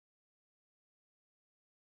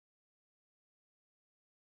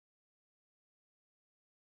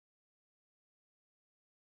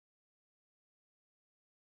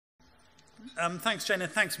Thanks, Jane,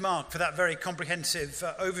 and thanks, Mark, for that very comprehensive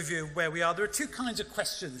overview of where we are. There are two kinds of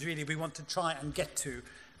questions, really, we want to try and get to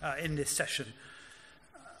in this session.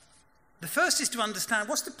 The first is to understand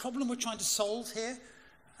what's the problem we're trying to solve here.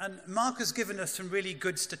 And Mark has given us some really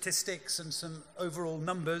good statistics and some overall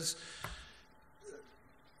numbers.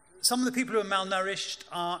 Some of the people who are malnourished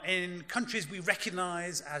are in countries we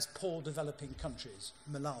recognize as poor developing countries,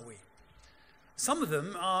 Malawi. Some of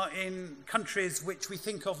them are in countries which we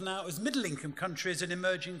think of now as middle-income countries and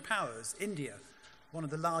emerging powers, India, one of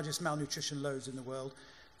the largest malnutrition loads in the world.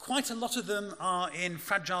 Quite a lot of them are in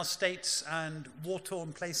fragile states and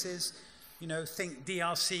war-torn places. You know, think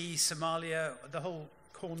DRC, Somalia, the whole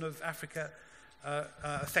Horn of Africa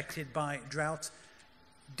affected by drought.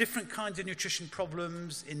 Different kinds of nutrition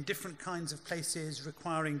problems in different kinds of places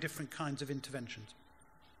requiring different kinds of interventions.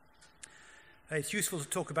 It's useful to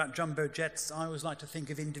talk about jumbo jets. I always like to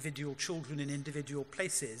think of individual children in individual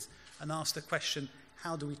places and ask the question,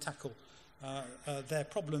 how do we tackle their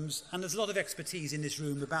problems? And there's a lot of expertise in this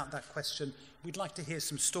room about that question. We'd like to hear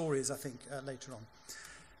some stories, I think, later on.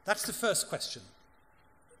 That's the first question.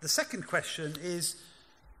 The second question is,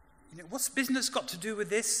 what's business got to do with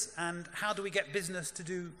this, and how do we get business to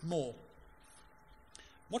do more?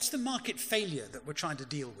 What's the market failure that we're trying to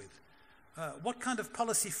deal with? What kind of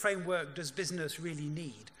policy framework does business really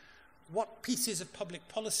need? What pieces of public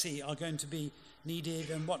policy are going to be needed,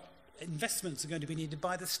 and what investments are going to be needed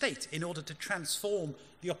by the state in order to transform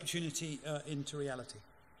the opportunity into reality?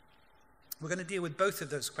 We're going to deal with both of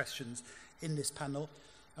those questions in this panel.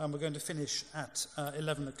 We're going to finish at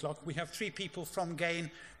 11 o'clock. We have three people from GAIN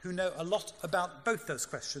who know a lot about both those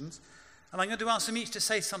questions. And I'm going to ask them each to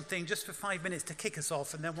say something just for 5 minutes to kick us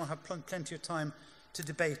off, and then we'll have plenty of time to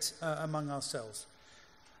debate among ourselves.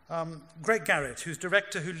 Greg Garrett, who's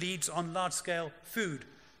director who leads on large-scale food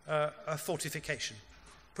fortification,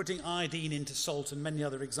 putting iodine into salt and many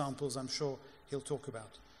other examples I'm sure he'll talk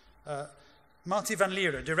about. Marti van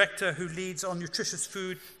Liere, director who leads on nutritious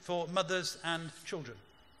food for mothers and children.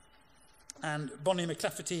 And Bonnie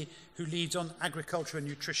McClafferty, who leads on agriculture and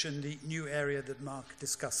nutrition, the new area that Mark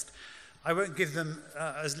discussed. I won't give them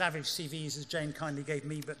as lavish CVs as Jane kindly gave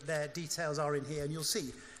me, but their details are in here, and you'll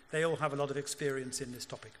see they all have a lot of experience in this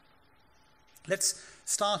topic. Let's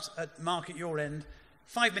start at Mark at your end.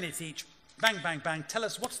 5 minutes each, bang, bang, bang. Tell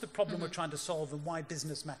us what's the problem we're trying to solve and why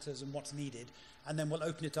business matters and what's needed, and then we'll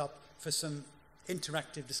open it up for some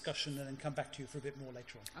interactive discussion and then come back to you for a bit more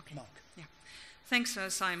later on. Okay. Mark. Yeah. Thanks,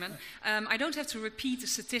 Simon. I don't have to repeat the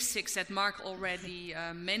statistics that Mark already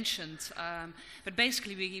mentioned, but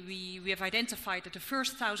basically we have identified that the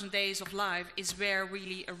first 1,000 days of life is where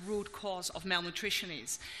really a root cause of malnutrition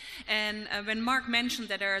is. And when Mark mentioned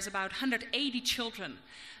that there is about 180 children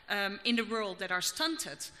in the world that are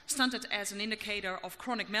stunted as an indicator of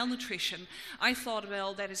chronic malnutrition, I thought,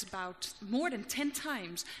 well, that is about more than 10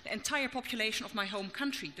 times the entire population of my home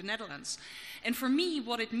country, the Netherlands. And for me,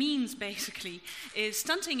 what it means basically is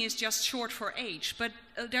stunting is just short for age, but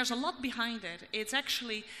there's a lot behind it. It's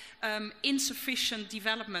actually insufficient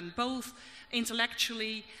development, both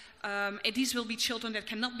intellectually. These will be children that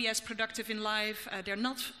cannot be as productive in life. They're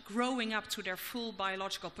not growing up to their full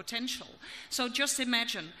biological potential. So just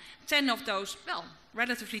imagine 10 of those, well,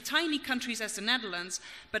 relatively tiny countries as the Netherlands,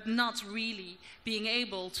 but not really being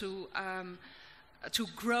able to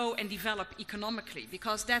grow and develop economically.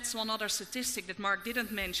 Because that's one other statistic that Mark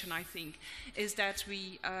didn't mention, I think, is that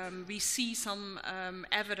we see some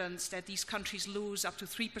evidence that these countries lose up to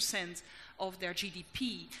 3% of their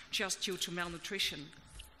GDP just due to malnutrition.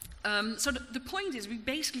 So the point is, we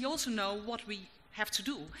basically also know what we have to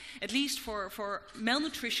do. At least for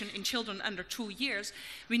malnutrition in children under 2 years,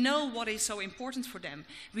 we know what is so important for them.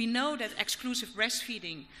 We know that exclusive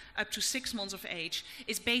breastfeeding up to 6 months of age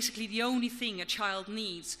is basically the only thing a child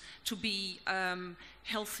needs to be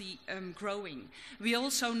healthy growing. We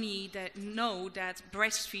also know that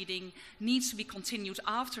breastfeeding needs to be continued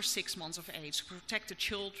after 6 months of age to protect the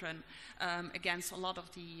children against a lot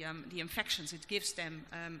of the infections. It gives them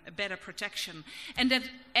a better protection. And that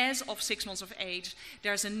as of 6 months of age,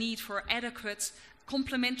 there's a need for adequate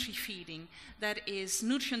complementary feeding that is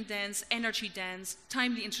nutrient-dense, energy-dense,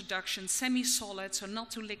 timely introduction, semi-solid, so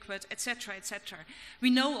not too liquid, etc., etc. We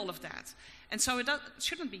know all of that. And so it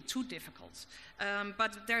shouldn't be too difficult.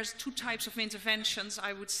 But there's two types of interventions,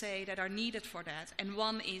 I would say, that are needed for that. And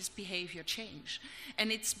one is behavior change.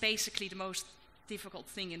 And it's basically the most difficult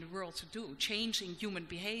thing in the world to do, changing human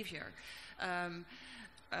behavior.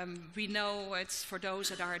 We know it's for those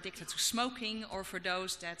that are addicted to smoking or for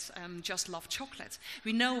those that just love chocolate.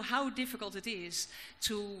 We know how difficult it is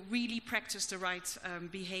to really practice the right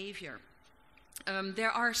behavior.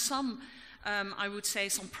 There are some I would say,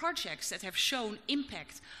 some projects that have shown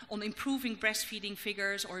impact on improving breastfeeding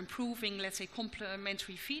figures or improving, let's say,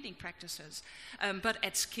 complementary feeding practices. But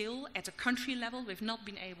at scale, at a country level, we've not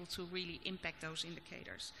been able to really impact those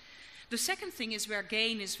indicators. The second thing is where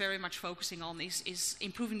GAIN is very much focusing on is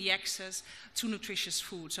improving the access to nutritious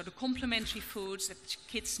food. So the complementary foods that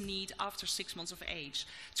kids need after 6 months of age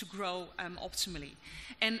to grow optimally.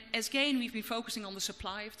 And as GAIN, we've been focusing on the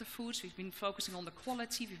supply of the foods. We've been focusing on the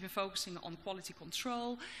quality. We've been focusing on quality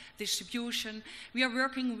control, distribution. We are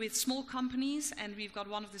working with small companies, and we've got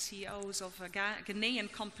one of the CEOs of a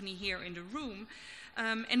Ghanaian company here in the room.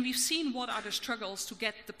 And we've seen what are the struggles to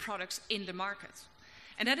get the products in the market.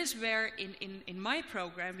 And that is where, in my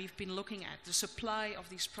program, we've been looking at the supply of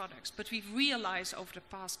these products. But we've realized over the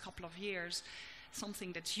past couple of years,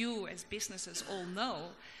 something that you as businesses all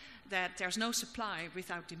know, that there's no supply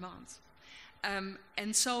without demand.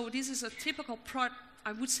 And so this is a typical,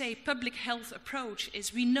 I would say, public health approach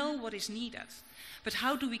is we know what is needed. But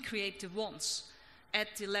how do we create the wants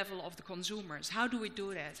at the level of the consumers? How do we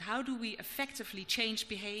do that? How do we effectively change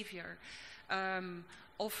behavior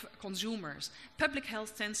of consumers? Public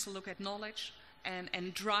health tends to look at knowledge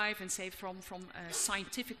and drive and say from a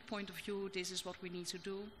scientific point of view, this is what we need to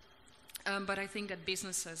do. But I think that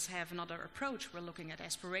businesses have another approach. We're looking at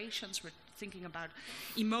aspirations, we're thinking about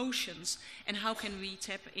emotions, and how can we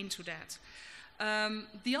tap into that.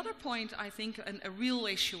 The other point, I think, a real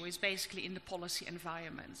issue is basically in the policy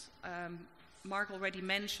environment. Mark already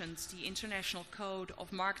mentioned the International Code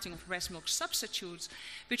of Marketing of Breast Milk Substitutes,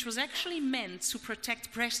 which was actually meant to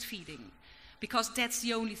protect breastfeeding, because that's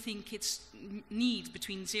the only thing kids need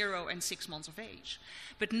between 0 and 6 months of age.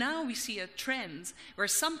 But now we see a trend where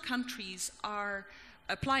some countries are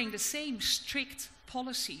applying the same strict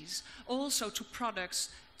policies also to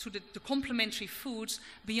products, to the complementary foods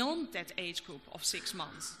beyond that age group of 6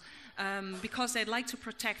 months. Because they'd like to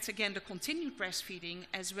protect, again, the continued breastfeeding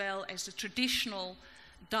as well as the traditional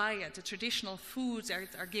diet, the traditional foods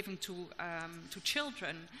that are given to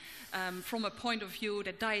children from a point of view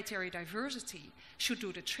that dietary diversity should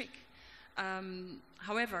do the trick.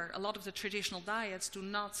 However, a lot of the traditional diets do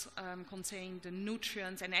not contain the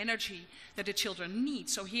nutrients and energy that the children need.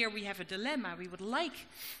 So here we have a dilemma. We would like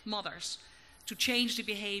mothers to change the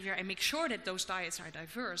behavior and make sure that those diets are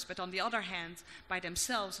diverse. But on the other hand, by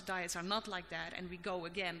themselves, the diets are not like that. And we go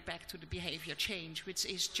again back to the behavior change, which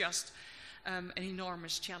is just an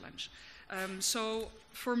enormous challenge. So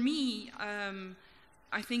for me,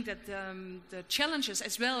 I think that the challenges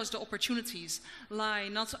as well as the opportunities lie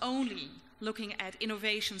not only looking at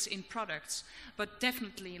innovations in products, but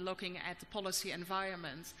definitely looking at the policy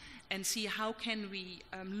environment and see how can we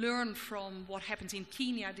learn from what happened in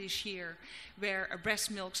Kenya this year, where a breast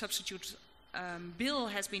milk substitute bill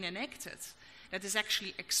has been enacted that is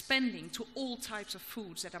actually expanding to all types of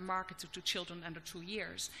foods that are marketed to children under 2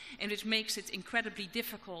 years. And it makes it incredibly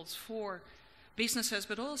difficult for businesses,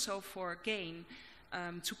 but also for GAIN,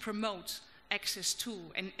 to promote access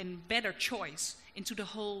to and better choice into the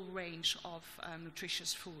whole range of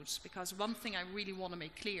nutritious foods. Because one thing I really want to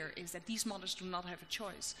make clear is that these mothers do not have a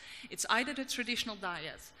choice. It's either the traditional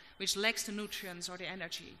diet, which lacks the nutrients or the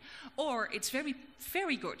energy, or it's very,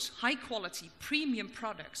 very good, high quality, premium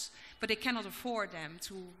products, but they cannot afford them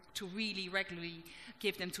to really regularly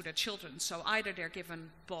give them to their children. So either they're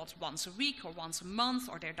bought once a week or once a month,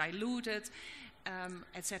 or they're diluted,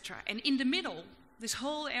 etc. And in the middle, this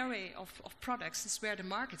whole area of products is where the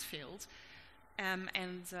market failed. And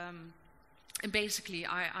basically,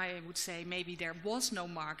 I would say maybe there was no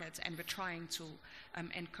market, and we're trying to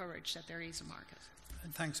encourage that there is a market.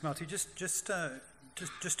 And thanks, Marti. Just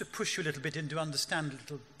to push you a little bit in to understand a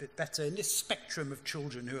little bit better, in this spectrum of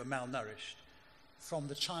children who are malnourished, from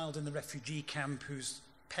the child in the refugee camp whose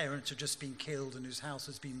parents have just been killed and whose house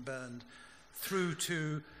has been burned, through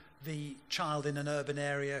to the child in an urban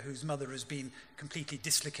area whose mother has been completely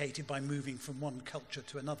dislocated by moving from one culture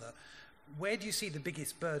to another, where do you see the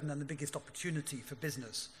biggest burden and the biggest opportunity for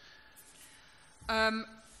business?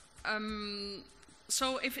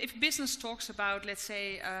 So if business talks about, let's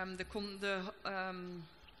say,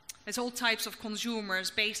 there's all types of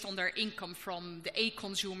consumers based on their income, from the A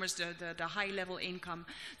consumers, the high-level income,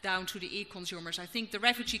 down to the E consumers. I think the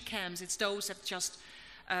refugee camps, it's those that just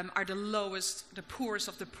are the lowest, the poorest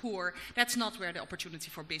of the poor. That's not where the opportunity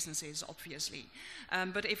for business is, obviously.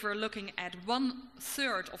 But if we're looking at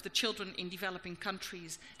 1/3 of the children in developing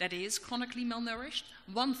countries that is chronically malnourished,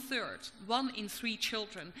 1/3, 1 in 3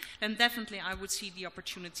 children, then definitely I would see the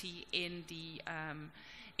opportunity in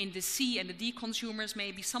in the C and the D consumers,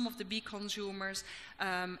 maybe some of the B consumers,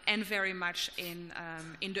 and very much in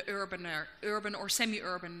the urban or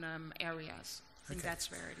semi-urban areas. I think that's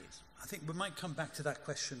where it is. I think we might come back to that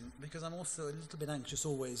question, because I'm also a little bit anxious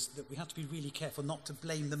always that we have to be really careful not to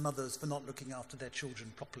blame the mothers for not looking after their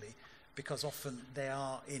children properly, because often they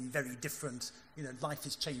are in very different, life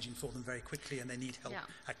is changing for them very quickly and they need help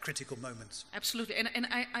at critical moments. Absolutely, and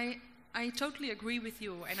I totally agree with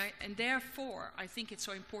you, and therefore I think it's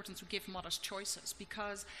so important to give mothers choices,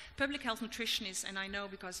 because public health nutritionists, and I know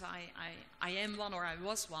because I am one or I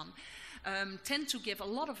was one, tend to give a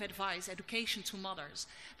lot of advice, education to mothers,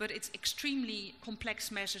 but it's extremely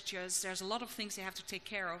complex messages. There's a lot of things they have to take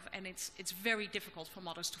care of, and it's very difficult for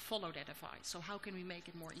mothers to follow that advice. So how can we make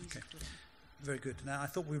it more easy to them? Very good. Now, I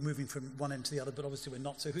thought we were moving from one end to the other, but obviously we're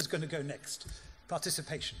not. So who's going to go next?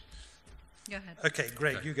 Participation. Go ahead. Okay,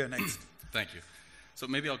 Greg, you go next. Thank you. So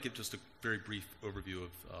maybe I'll give just a very brief overview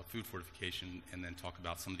of food fortification and then talk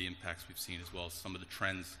about some of the impacts we've seen, as well as some of the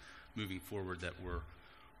trends moving forward that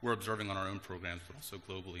we're observing on our own programs, but also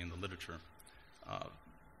globally in the literature.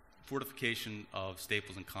 Fortification of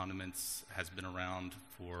staples and condiments has been around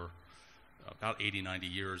for about 80, 90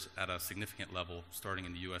 years at a significant level, starting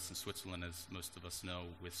in the US and Switzerland, as most of us know,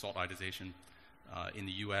 with salt iodization. In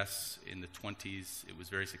the US, in the 20s, it was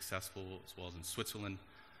very successful, as well as in Switzerland.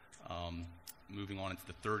 Moving on into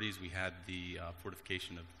the 30s, we had the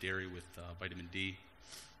fortification of dairy with vitamin D.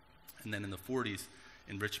 And then in the 40s,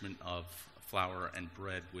 enrichment of flour and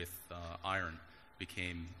bread with iron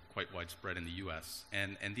became quite widespread in the US.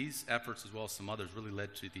 And these efforts, as well as some others, really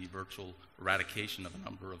led to the virtual eradication of a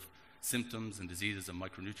number of symptoms and diseases of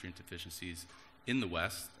micronutrient deficiencies in the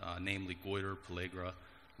West, namely goiter, pellagra,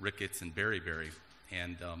 rickets, and beriberi.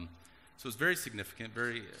 And so it's very significant,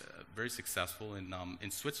 very successful.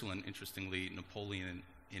 In Switzerland, interestingly, Napoleon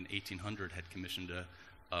in 1800 had commissioned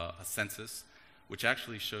a census, which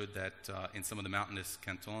actually showed that in some of the mountainous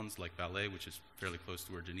cantons like Valais, which is fairly close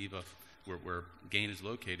to where Geneva, where Gain is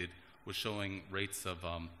located, was showing rates of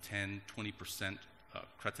 10, 20%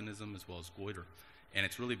 cretinism as well as goiter. And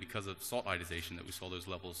it's really because of salt iodization that we saw those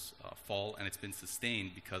levels fall, and it's been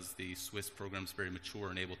sustained because the Swiss program is very mature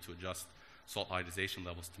and able to adjust salt iodization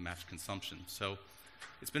levels to match consumption. So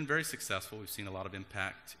it's been very successful. We've seen a lot of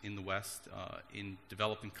impact in the West. In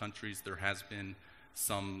developing countries, there has been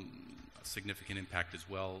some significant impact as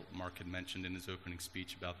well. Mark had mentioned in his opening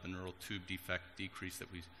speech about the neural tube defect decrease that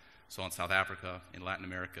we saw in South Africa, in Latin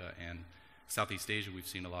America, and Southeast Asia. We've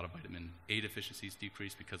seen a lot of vitamin A deficiencies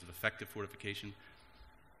decrease because of effective fortification.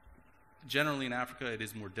 Generally in Africa, it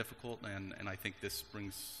is more difficult, and I think this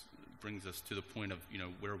brings us to the point of,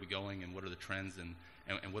 where are we going and what are the trends and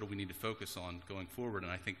what do we need to focus on going forward.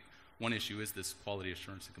 And I think one issue is this quality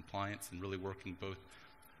assurance and compliance, and really working both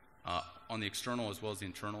on the external as well as the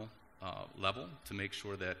internal level to make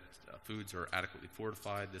sure that foods are adequately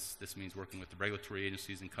fortified. This means working with the regulatory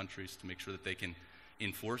agencies in countries to make sure that they can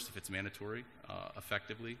enforce, if it's mandatory,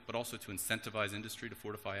 effectively, but also to incentivize industry to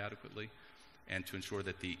fortify adequately, and to ensure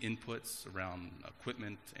that the inputs around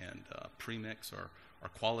equipment and premix are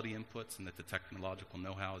quality inputs, and that the technological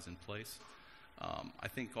know-how is in place. I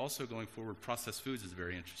think also going forward, processed foods is a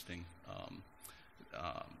very interesting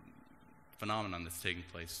phenomenon that's taking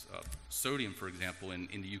place. Sodium, for example, in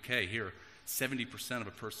the UK here, 70% of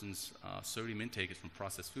a person's sodium intake is from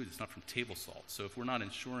processed foods. It's not from table salt. So if we're not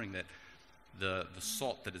ensuring that the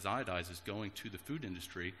salt that is iodized is going to the food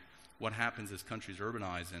industry, what happens as countries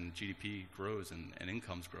urbanize and GDP grows and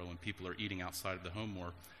incomes grow and people are eating outside of the home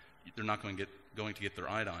more, they're not going to get their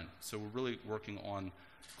iodine. So we're really working on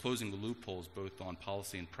closing the loopholes both on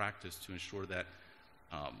policy and practice to ensure that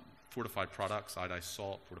fortified products, iodized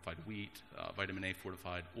salt, fortified wheat, vitamin A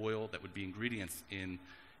fortified oil, that would be ingredients in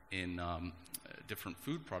different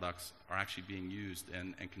food products, are actually being used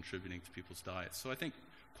and contributing to people's diets. So I think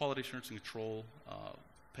quality assurance and control,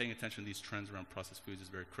 paying attention to these trends around processed foods is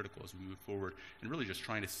very critical as we move forward, and really just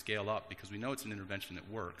trying to scale up, because we know it's an intervention that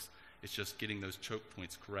works. It's just getting those choke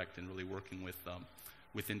points correct and really working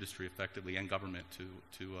with industry effectively and government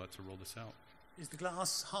to roll this out. Is the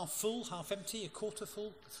glass half full, half empty, a quarter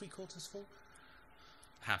full, 3/4 full?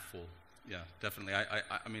 Half full, yeah, definitely.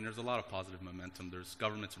 I mean, there's a lot of positive momentum. There's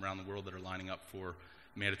governments around the world that are lining up for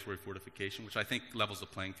mandatory fortification, which I think levels the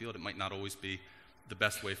playing field. It might not always be the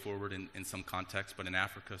best way forward in some contexts, but in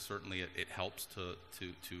Africa, certainly it helps to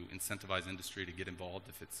incentivize industry to get involved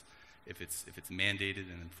if it's mandated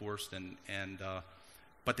and enforced.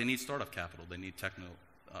 But they need startup capital. They need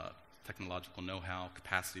technological know-how,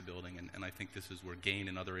 capacity building, and I think this is where GAIN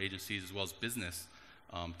and other agencies, as well as business,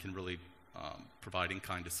 can really provide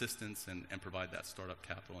in-kind assistance and provide that startup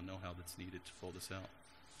capital and know-how that's needed to roll this out.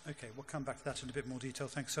 Okay, we'll come back to that in a bit more detail.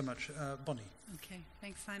 Thanks so much. Bonnie. Okay,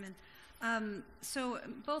 thanks, Simon. So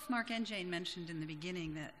both Mark and Jane mentioned in the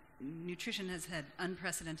beginning that nutrition has had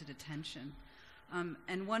unprecedented attention.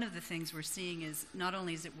 And one of the things we're seeing is not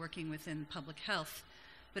only is it working within public health,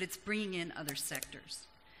 but it's bringing in other sectors.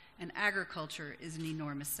 And agriculture is an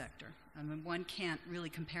enormous sector. I mean, one can't really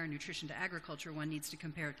compare nutrition to agriculture. One needs to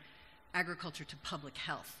compare agriculture to public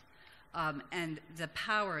health. And the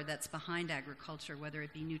power that's behind agriculture, whether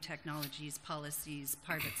it be new technologies, policies,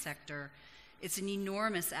 private sector, it's an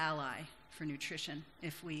enormous ally for nutrition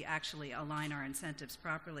if we actually align our incentives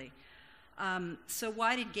properly. So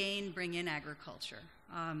why did GAIN bring in agriculture?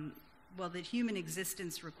 Well, the human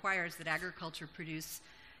existence requires that agriculture produce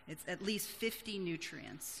at least 50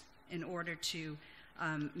 nutrients in order to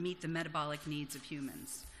meet the metabolic needs of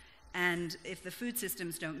humans. And if the food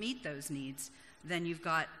systems don't meet those needs, then you've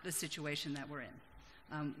got the situation that we're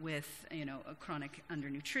in. With a chronic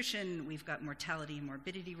undernutrition, we've got mortality and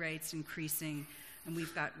morbidity rates increasing, and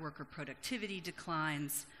we've got worker productivity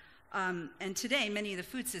declines. And today, many of the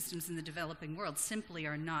food systems in the developing world simply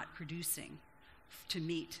are not producing to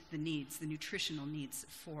meet the needs, the nutritional needs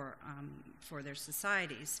for their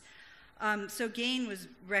societies. So GAIN was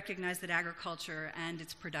recognized that agriculture and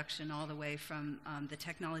its production, all the way from the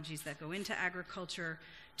technologies that go into agriculture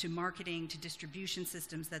to marketing to distribution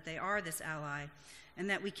systems, that they are this ally, and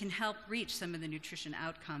that we can help reach some of the nutrition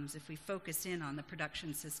outcomes if we focus in on the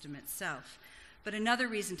production system itself. But another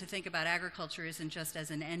reason to think about agriculture isn't just as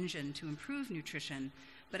an engine to improve nutrition,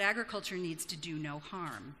 but agriculture needs to do no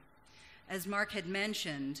harm. As Mark had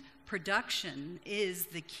mentioned, production is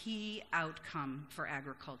the key outcome for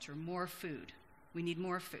agriculture. More food. We need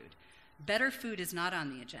more food. Better food is not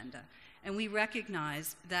on the agenda. And we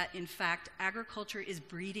recognize that, in fact, agriculture is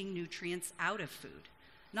breeding nutrients out of food.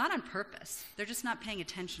 Not on purpose. They're just not paying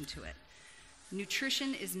attention to it.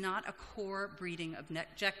 Nutrition is not a core breeding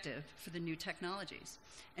objective for the new technologies.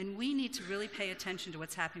 And we need to really pay attention to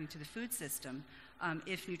what's happening to the food system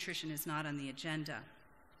if nutrition is not on the agenda.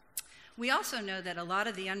 We also know that a lot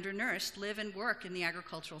of the undernourished live and work in the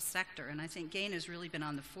agricultural sector, and I think GAIN has really been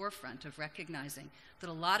on the forefront of recognizing that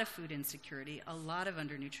a lot of food insecurity, a lot of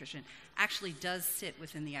undernutrition, actually does sit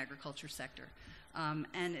within the agriculture sector.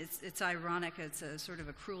 And it's ironic, it's a sort of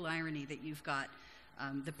a cruel irony that you've got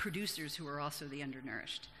the producers who are also the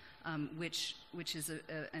undernourished, which is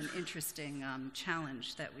an interesting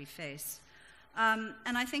challenge that we face.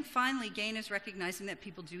 And I think finally, GAIN is recognizing that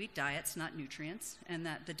people do eat diets, not nutrients, and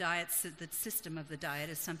that the system of the diet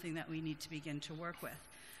is something that we need to begin to work with.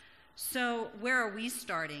 So where are we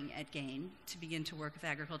starting at GAIN to begin to work with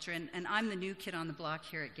agriculture? And I'm the new kid on the block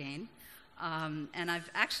here at GAIN. And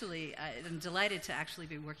I'm delighted to actually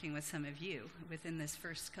be working with some of you within this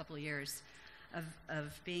first couple of years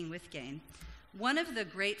of being with GAIN. One of the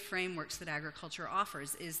great frameworks that agriculture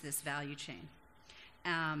offers is this value chain.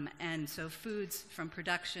 And so foods from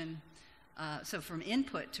production, so from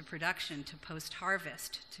input to production to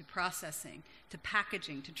post-harvest to processing to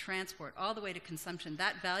packaging to transport all the way to consumption,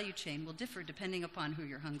 that value chain will differ depending upon who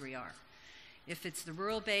your hungry are. If it's the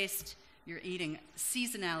rural-based, you're eating,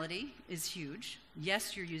 seasonality is huge.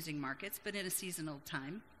 Yes, you're using markets, but in a seasonal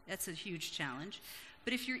time, that's a huge challenge.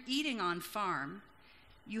 But if you're eating on farm,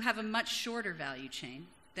 you have a much shorter value chain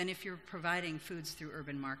than if you're providing foods through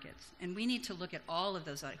urban markets. And we need to look at all of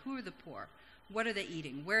those. Who are the poor? What are they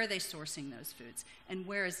eating? Where are they sourcing those foods? And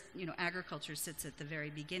where is, agriculture sits at the very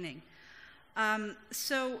beginning.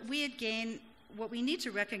 So we at GAIN, what we need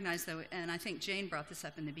to recognize, though, and I think Jane brought this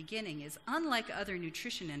up in the beginning, is unlike other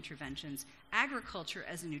nutrition interventions, agriculture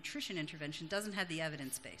as a nutrition intervention doesn't have the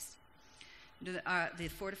evidence base. The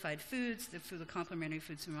fortified foods, the complementary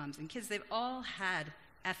foods for moms and kids, they've all had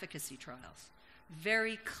efficacy trials.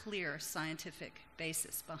 Very clear scientific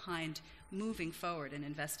basis behind moving forward and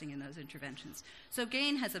investing in those interventions. So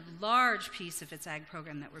GAIN has a large piece of its ag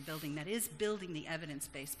program that we're building that is building the evidence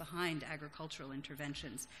base behind agricultural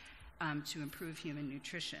interventions to improve human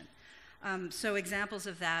nutrition. So examples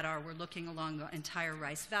of that are we're looking along the entire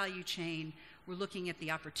rice value chain. We're looking at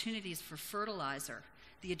the opportunities for fertilizer,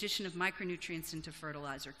 the addition of micronutrients into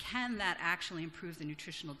fertilizer. Can that actually improve the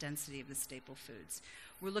nutritional density of the staple foods?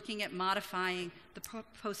 We're looking at modifying the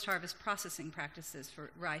post-harvest processing practices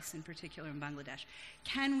for rice, in particular in Bangladesh.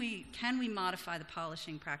 Can we modify the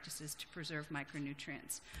polishing practices to preserve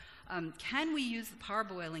micronutrients? Can we use the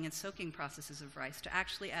parboiling and soaking processes of rice to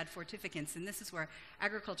actually add fortificants? And this is where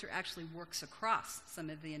agriculture actually works across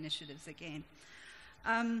some of the initiatives at GAIN.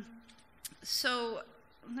 So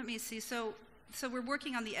let me see. So we're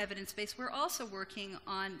working on the evidence base. We're also working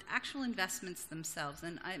on actual investments themselves.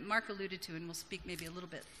 And Mark alluded to, and we'll speak maybe a little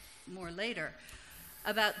bit more later,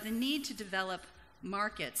 about the need to develop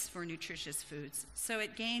markets for nutritious foods. So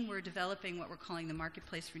at GAIN, we're developing what we're calling the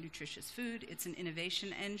Marketplace for Nutritious Food. It's an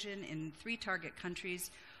innovation engine in 3 target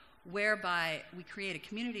countries whereby we create a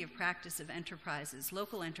community of practice of enterprises,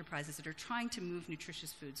 local enterprises that are trying to move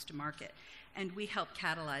nutritious foods to market. And we help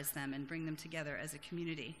catalyze them and bring them together as a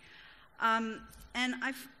community. And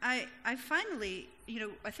I finally,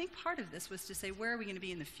 I think part of this was to say, where are we going to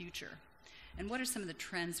be in the future? And what are some of the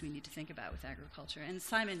trends we need to think about with agriculture? And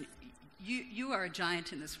Simon, you are a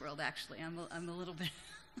giant in this world, actually. I'm a little bit,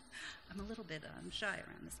 shy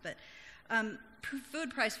around this, but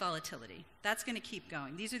food price volatility, that's going to keep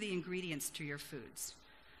going. These are the ingredients to your foods.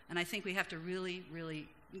 And I think we have to really, really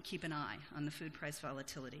keep an eye on the food price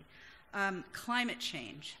volatility. Climate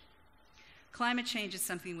change. Climate change is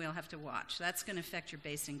something we'll have to watch. That's going to affect your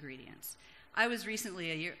base ingredients. I was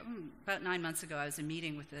recently, about 9 months ago, I was in a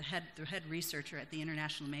meeting with the head researcher at the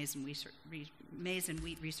International Maize and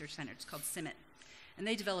Wheat Research Center. It's called CIMMYT. And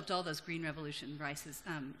they developed all those Green Revolution rices,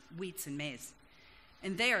 wheats and maize.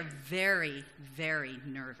 And they are very, very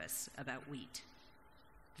nervous about wheat.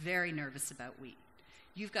 Very nervous about wheat.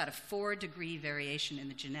 You've got a 4-degree variation in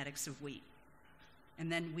the genetics of wheat.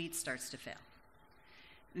 And then wheat starts to fail.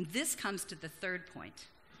 And this comes to the third point,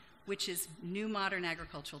 which is new modern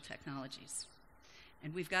agricultural technologies.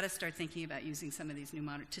 And we've got to start thinking about using some of these new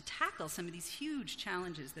modern, to tackle some of these huge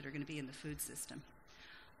challenges that are going to be in the food system.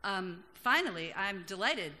 Finally, I'm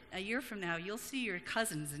delighted, a year from now, you'll see your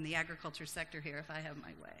cousins in the agriculture sector here if I have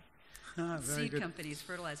my way. Seed good. Companies,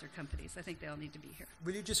 fertilizer companies, I think they all need to be here.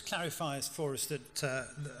 Will you just clarify for us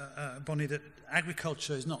that, Bonnie, that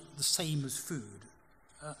agriculture is not the same as food?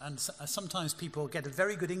 And sometimes people get a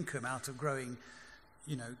very good income out of growing,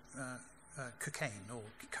 cocaine or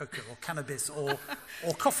cocoa or cannabis or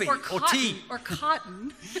coffee or tea. Or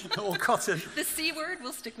cotton. Or cotton. The C word,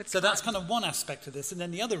 we'll stick with So cotton. that's kind of one aspect of this. And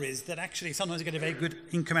then the other is that actually sometimes you get a very good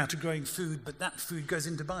income out of growing food, but that food goes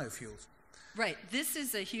into biofuels. Right. This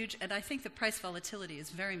is a huge, and I think the price volatility is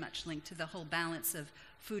very much linked to the whole balance of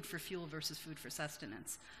food for fuel versus food for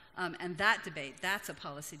sustenance. And that debate, that's a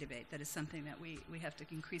policy debate that is something that we have to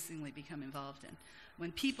increasingly become involved in.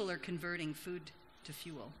 When people are converting food to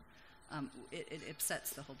fuel, it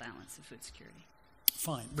upsets the whole balance of food security.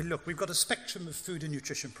 Fine. Well, look, we've got a spectrum of food and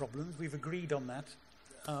nutrition problems. We've agreed on that.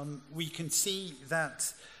 We can see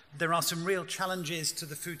that there are some real challenges to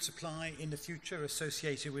the food supply in the future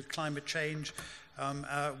associated with climate change,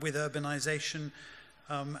 with urbanization,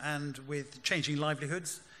 and with changing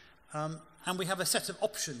livelihoods. And we have a set of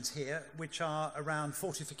options here, which are around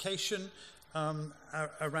fortification,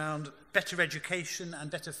 around better education and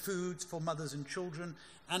better foods for mothers and children,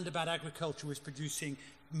 and about agriculture which is producing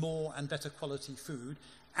more and better quality food.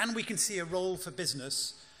 And we can see a role for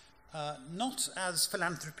business, not as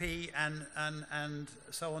philanthropy and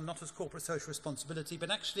so on, not as corporate social responsibility, but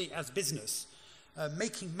actually as business,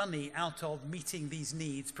 making money out of meeting these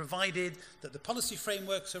needs, provided that the policy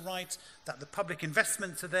frameworks are right, that the public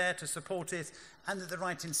investments are there to support it, and that the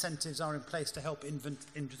right incentives are in place to help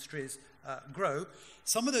industries grow.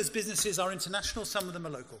 Some of those businesses are international, some of them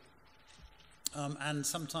are local. And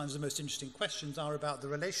sometimes the most interesting questions are about the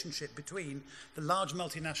relationship between the large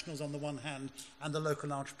multinationals on the one hand and the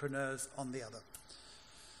local entrepreneurs on the other.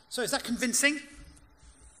 So is that convincing?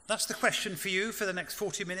 That's the question for you for the next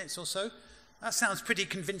 40 minutes or so. That sounds pretty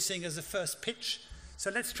convincing as a first pitch.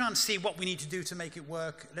 So let's try and see what we need to do to make it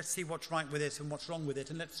work. Let's see what's right with it and what's wrong with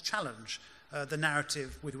it. And let's challenge the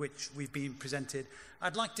narrative with which we've been presented.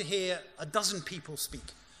 I'd like to hear a dozen people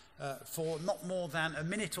speak for not more than a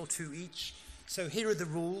minute or two each. So here are the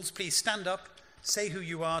rules. Please stand up, say who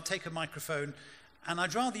you are, take a microphone. And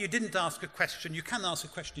I'd rather you didn't ask a question. You can ask a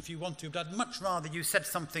question if you want to, but I'd much rather you said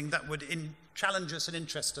something that would challenge us and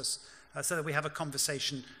interest us, so that we have a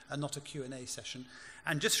conversation and not a Q&A session.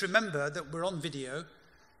 And just remember that we're on video,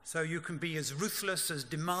 so you can be as ruthless, as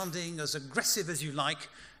demanding, as aggressive as you like,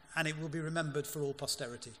 and it will be remembered for all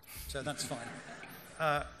posterity. So that's fine.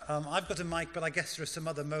 I've got a mic, but I guess there are some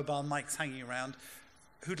other mobile mics hanging around.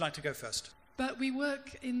 Who'd like to go first? But we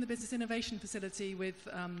work in the Business Innovation Facility with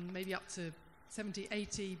maybe up to 70,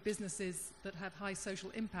 80 businesses that have high social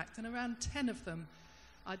impact, and around 10 of them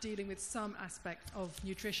are dealing with some aspect of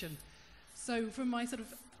nutrition. So from my sort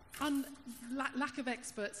of lack of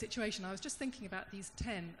expert situation, I was just thinking about these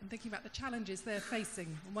 10 and thinking about the challenges they're facing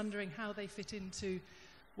and wondering how they fit into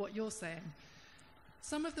what you're saying.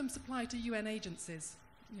 Some of them supply to UN agencies,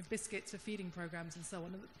 biscuits for feeding programs and so on.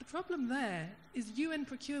 And the problem there is UN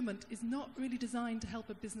procurement is not really designed to help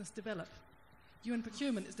a business develop. UN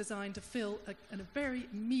procurement is designed to fill a very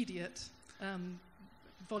immediate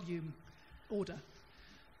volume order.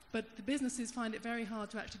 But the businesses find it very hard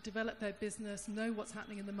to actually develop their business, know what's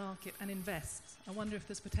happening in the market, and invest. I wonder if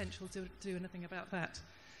there's potential to do anything about that.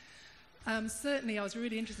 Certainly, I was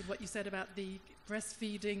really interested in what you said about the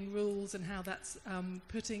breastfeeding rules and how that's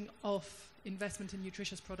putting off investment in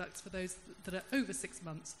nutritious products for those that are over 6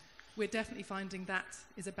 months. We're definitely finding that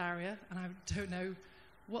is a barrier, and I don't know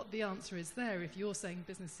what the answer is there if you're saying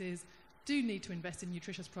businesses do need to invest in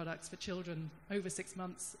nutritious products for children over 6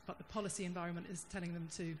 months, but the policy environment is telling them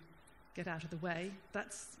to get out of the way.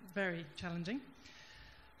 That's very challenging.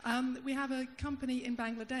 We have a company in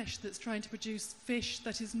Bangladesh that's trying to produce fish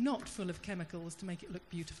that is not full of chemicals to make it look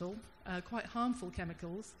beautiful, quite harmful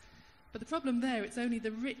chemicals. But the problem there, it's only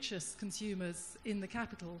the richest consumers in the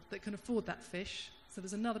capital that can afford that fish. So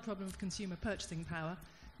there's another problem of consumer purchasing power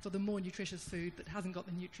for the more nutritious food that hasn't got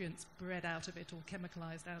the nutrients bred out of it or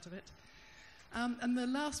chemicalized out of it. And the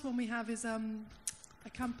last one we have is a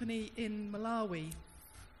company in Malawi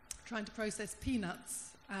trying to process peanuts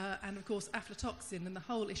and, of course, aflatoxin, and the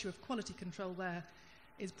whole issue of quality control there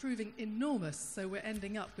is proving enormous. So we're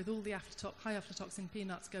ending up with all the high aflatoxin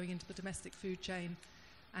peanuts going into the domestic food chain,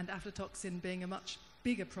 and aflatoxin being a much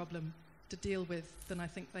bigger problem to deal with than I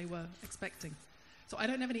think they were expecting. So I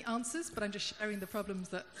don't have any answers, but I'm just sharing the problems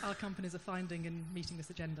that our companies are finding in meeting this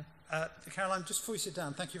agenda. Caroline, just before you sit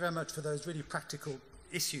down, thank you very much for those really practical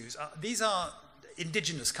issues. These are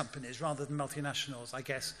indigenous companies rather than multinationals, I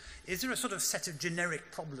guess. Is there a sort of set of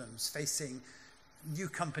generic problems facing new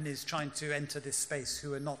companies trying to enter this space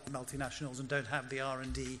who are not multinationals and don't have the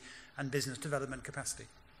R&D and business development capacity?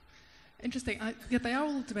 Interesting. Yeah, they are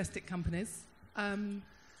all domestic companies.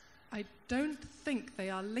 I don't think they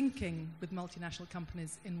are linking with multinational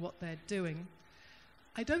companies in what they're doing.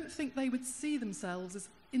 I don't think they would see themselves as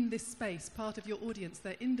in this space, part of your audience.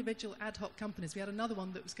 They're individual ad hoc companies. We had another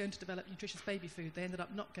one that was going to develop nutritious baby food. They ended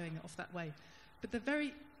up not going off that way. But they're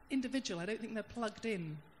very individual. I don't think they're plugged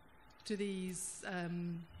in to these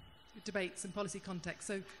debates and policy contexts.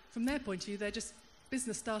 So from their point of view, they're just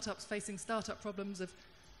business startups facing startup problems of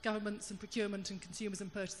governments and procurement and consumers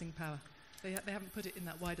and purchasing power. They haven't put it in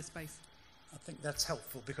that wider space. I think that's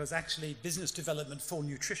helpful, because actually business development for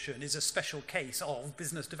nutrition is a special case of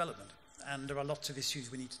business development. And there are lots of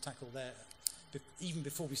issues we need to tackle there, even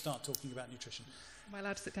before we start talking about nutrition. Am I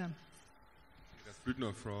allowed to sit down? That's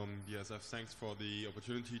Büttner from BSF. Thanks for the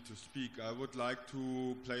opportunity to speak. I would like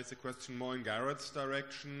to place a question more in Garrett's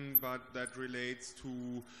direction, but that relates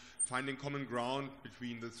to finding common ground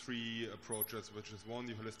between the three approaches, which is one,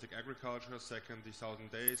 the holistic agriculture, second, the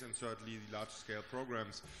 1,000 days, and thirdly, the large-scale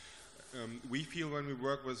programs. We feel when we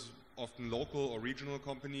work with often local or regional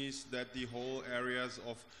companies that the whole areas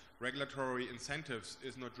of regulatory incentives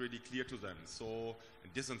is not really clear to them, so,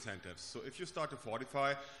 and disincentives. So if you start to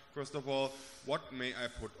fortify, first of all, what may I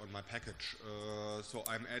put on my package? So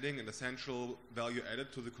I'm adding an essential value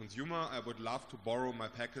added to the consumer. I would love to borrow my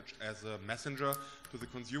package as a messenger to the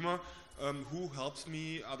consumer. Who helps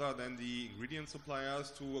me other than the ingredient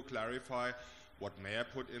suppliers to clarify what may I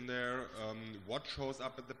put in there? What shows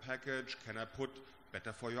up at the package? Can I put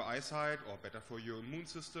better for your eyesight or better for your immune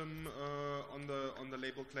system on the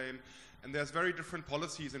label claim? And there's very different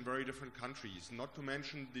policies in very different countries, not to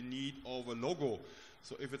mention the need of a logo.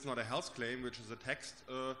 So if it's not a health claim, which is a text,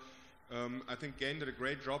 I think GAIN did a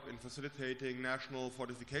great job in facilitating national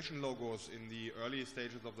fortification logos in the early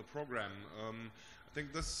stages of the program. I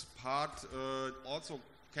think this part also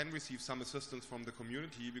can receive some assistance from the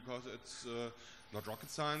community, because it's not rocket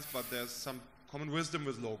science, but there's some common wisdom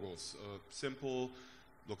with logos. Simple,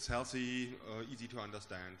 looks healthy, easy to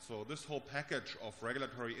understand. So this whole package of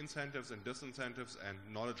regulatory incentives and disincentives and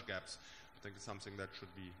knowledge gaps, I think is something that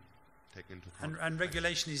should be taken into account. And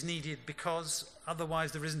regulation is needed because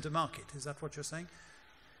otherwise there isn't a market. Is that what you're saying?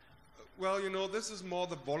 Well, you know, this is more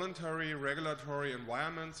the voluntary regulatory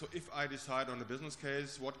environment. So if I decide on a business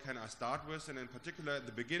case, what can I start with? And in particular, at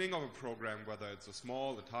the beginning of a program, whether it's a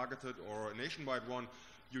small, a targeted, or a nationwide one,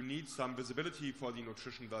 you need some visibility for the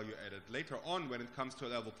nutrition value added. Later on, when it comes to a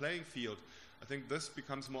level playing field, I think this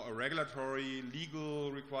becomes more a regulatory,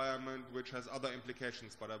 legal requirement, which has other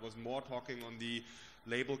implications. But I was more talking on the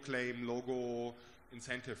label claim, logo,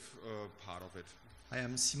 incentive part of it. I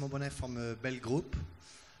am Simon Bonnet from Bell Group.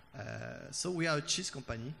 So we are a cheese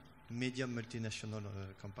company, medium multinational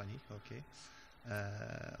company. Okay,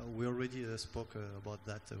 we already spoke about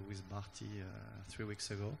that with Marti 3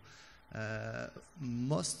 weeks ago.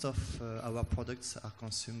 Most of our products are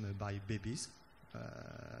consumed by babies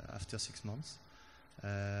after 6 months,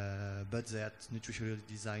 but they are nutritionally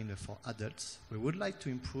designed for adults. We would like to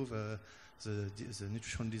improve the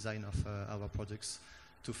nutritional design of our products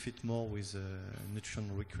to fit more with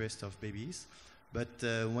nutritional requests of babies. But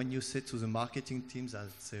when you say to the marketing teams that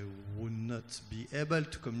they would not be able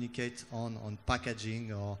to communicate on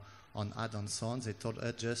packaging or on ad and so on, they told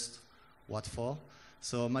us just what for.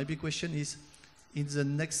 So my big question is, in the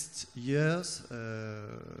next years,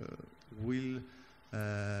 will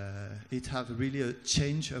it have really a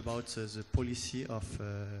change about the policy of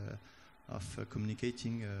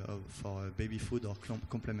communicating for baby food or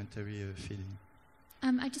complementary feeding?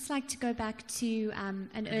 I'd just like to go back to an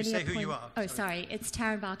earlier say point. who you are? Oh, sorry. It's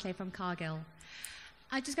Taryn Barclay from Cargill.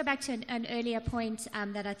 I'd just go back to an earlier point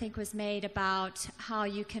that I think was made about how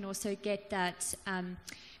you can also get that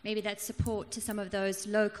maybe that support to some of those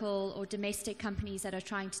local or domestic companies that are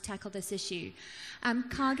trying to tackle this issue.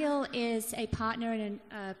 Cargill is a partner in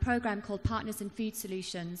a program called Partners in Food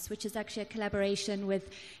Solutions, which is actually a collaboration with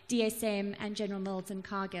DSM and General Mills and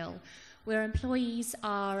Cargill, where employees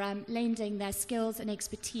are lending their skills and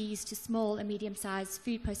expertise to small and medium-sized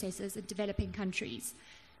food processors in developing countries.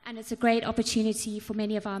 And it's a great opportunity for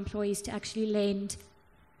many of our employees to actually lend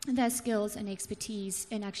their skills and expertise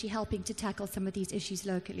in actually helping to tackle some of these issues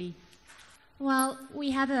locally. Well, we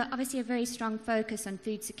have obviously a very strong focus on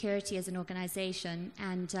food security as an organization,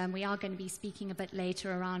 and we are going to be speaking a bit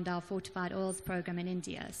later around our fortified oils program in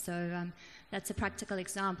India. So that's a practical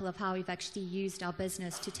example of how we've actually used our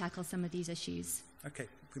business to tackle some of these issues. Okay,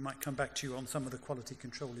 we might come back to you on some of the quality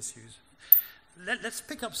control issues. Let's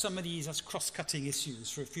pick up some of these as cross-cutting issues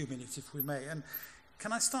for a few minutes, if we may. And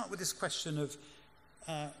can I start with this question of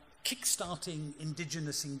kick-starting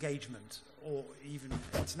indigenous engagement or even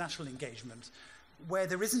international engagement where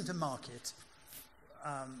there isn't a market?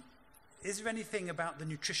 Is there anything about the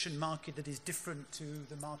nutrition market that is different to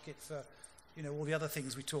the market for all the other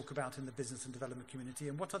things we talk about in the business and development community?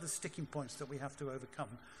 And what are the sticking points that we have to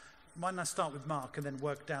overcome? Why don't I start with Mark and then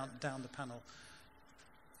work down the panel?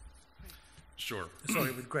 Sure.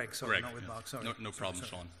 Sorry, with Greg. Sorry, Greg, not with Mark. Sorry. No problem,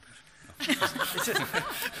 Sean. It's just,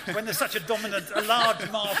 when there's such a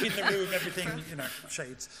large Mark in the room, everything,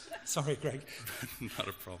 shades. Sorry, Greg. Not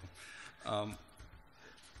a problem.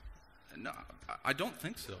 No, I don't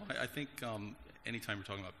think so. I think anytime you're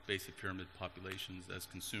talking about basic pyramid populations as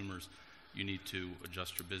consumers, you need to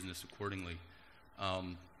adjust your business accordingly.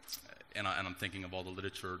 And I'm thinking of all the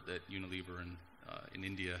literature that Unilever in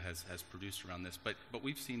India has produced around this. But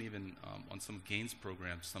we've seen even on some of Gaines'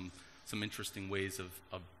 programs some interesting ways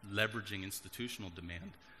of leveraging institutional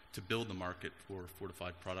demand to build the market for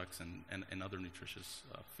fortified products and other nutritious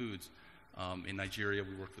foods. In Nigeria,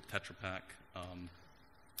 we worked with Tetra Pak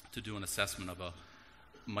to do an assessment of a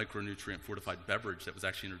micronutrient fortified beverage that was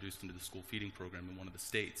actually introduced into the school feeding program in one of the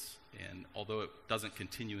states. And although it doesn't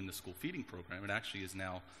continue in the school feeding program, it actually is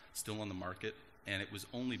now still on the market, and it was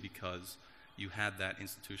only because you had that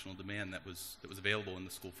institutional demand that was available in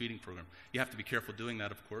the school feeding program. You have to be careful doing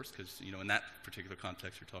that, of course, because in that particular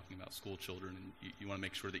context, you're talking about school children, and you want to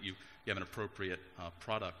make sure that you have an appropriate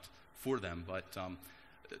product for them. But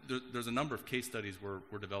there's a number of case studies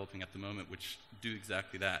we're developing at the moment which do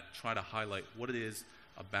exactly that, try to highlight what it is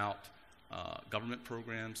about government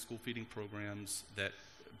programs, school feeding programs that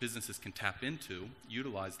businesses can tap into,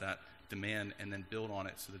 utilize that demand, and then build on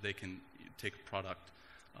it so that they can take a product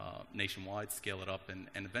nationwide, scale it up, and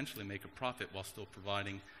eventually make a profit while still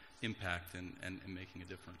providing impact and making a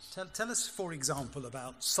difference. Tell us, for example,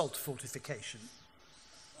 about salt fortification.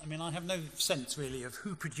 I mean, I have no sense really of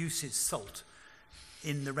who produces salt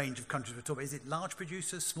in the range of countries we're talking about. Is it large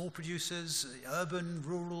producers, small producers, urban,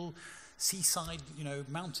 rural, seaside,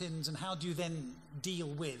 mountains, and how do you then deal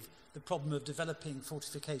with the problem of developing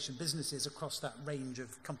fortification businesses across that range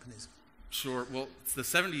of companies? Sure. Well, it's the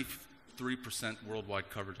 73% worldwide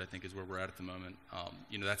coverage, I think, is where we're at the moment.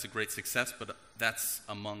 That's a great success, but that's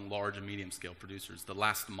among large and medium-scale producers. The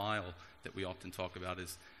last mile that we often talk about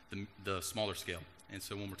is the smaller scale. And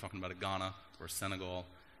so when we're talking about a Ghana or Senegal,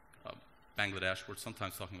 Bangladesh, we're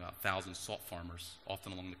sometimes talking about 1,000 salt farmers,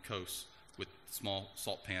 often along the coast, with small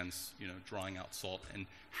salt pans, drawing out salt. And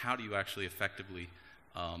how do you actually effectively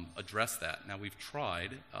address that? Now, we've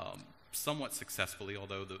tried somewhat successfully,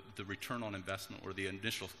 although the return on investment or the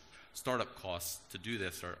initial startup costs to do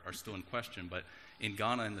this are still in question. But in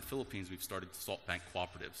Ghana and the Philippines, we've started salt bank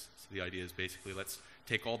cooperatives. So the idea is basically let's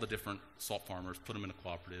take all the different salt farmers, put them in a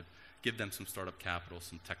cooperative, give them some startup capital,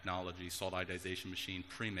 some technology, salt iodization machine,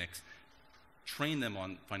 premix, train them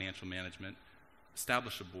on financial management,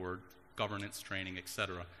 establish a board, governance, training,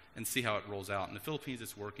 etc., and see how it rolls out. In the Philippines,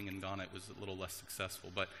 it's working. In Ghana, it was a little less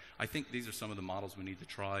successful. But I think these are some of the models we need to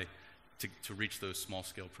try to reach those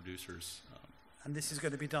small-scale producers. And this is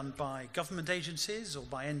going to be done by government agencies or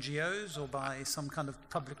by NGOs or by some kind of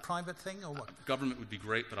public-private thing, or what? Government would be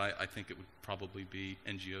great, but I think it would probably be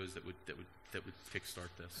NGOs that would kickstart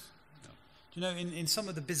this. You know, in some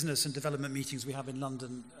of the business and development meetings we have in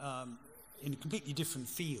London, in completely different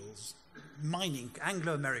fields, mining,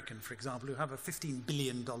 Anglo-American, for example, who have a $15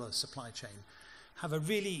 billion supply chain, have a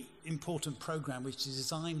really important program which is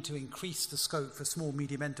designed to increase the scope for small,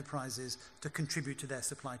 medium enterprises to contribute to their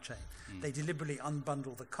supply chain. They deliberately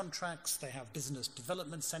unbundle the contracts, they have business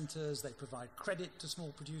development centres, they provide credit to small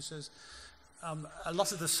producers. A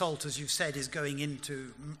lot of the salt, as you've said, is going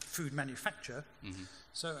into food manufacture.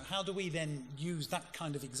 So how do we then use that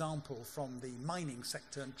kind of example from the mining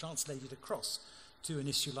sector and translate it across to an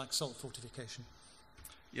issue like salt fortification?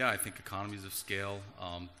 Yeah, I think economies of scale,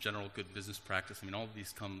 general good business practice, I mean, all of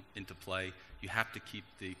these come into play. You have to keep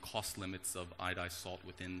the cost limits of iodized salt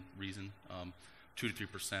within reason. 2 to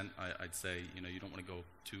 3%, I'd say, you know, you don't want to go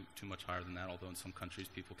too much higher than that, although in some countries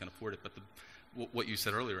people can afford it. But what you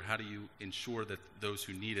said earlier, how do you ensure that those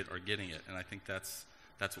who need it are getting it? And I think that's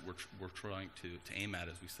what we're trying to aim at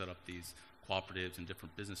as we set up these cooperatives and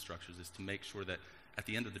different business structures, is to make sure that at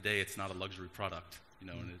the end of the day it's not a luxury product. You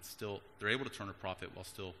know, and it's still, they're able to turn a profit while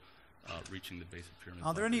still reaching the basic pyramid.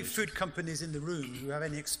 Are there any food companies in the room who have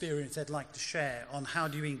any experience they'd like to share on how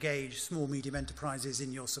do you engage small, medium enterprises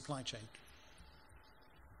in your supply chain?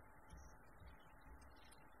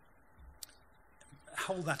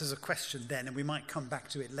 Hold that as a question then, and we might come back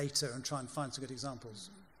to it later and try and find some good examples.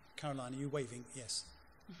 Caroline, are you waving? Yes.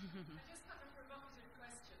 I just have a provocative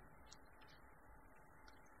question.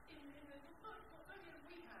 In the portfolio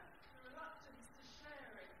we have, the reluctance to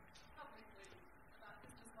sharing publicly about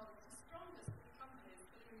business models is strongest with the companies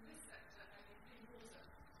that are in this sector and in clean water.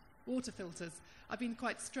 Water filters. I've been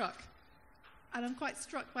quite struck. And I'm quite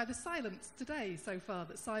struck by the silence today so far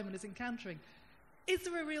that Simon is encountering. Is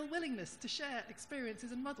there a real willingness to share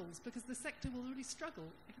experiences and models? Because the sector will really struggle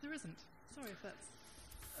if there isn't. Sorry if that's...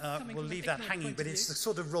 We'll leave that hanging, but it's the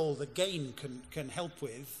sort of role that GAIN can help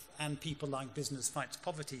with, and people like Business Fights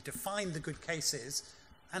Poverty, to find the good cases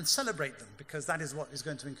and celebrate them, because that is what is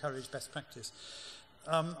going to encourage best practice.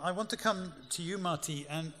 I want to come to you, Marti,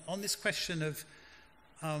 and on this question of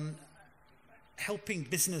helping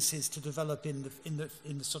businesses to develop in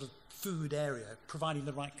the sort of food area, providing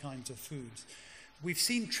the right kinds of foods. We've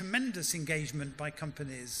seen tremendous engagement by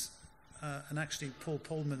companies. And actually Paul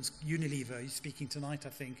Polman's Unilever, he's speaking tonight, I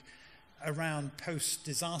think, around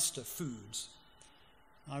post-disaster foods.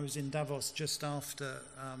 I was in Davos just after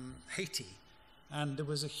Haiti, and there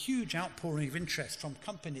was a huge outpouring of interest from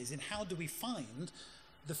companies in how do we find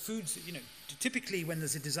the foods, you know, typically when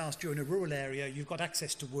there's a disaster in a rural area, you've got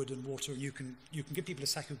access to wood and water, and you can give people a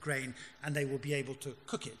sack of grain and they will be able to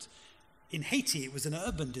cook it. In Haiti, it was an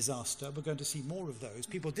urban disaster. We're going to see more of those.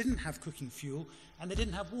 People didn't have cooking fuel, and they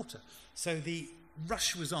didn't have water. So the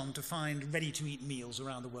rush was on to find ready-to-eat meals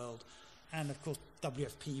around the world. And, of course,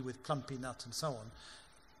 WFP with Plumpy Nut and so on.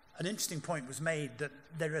 An interesting point was made that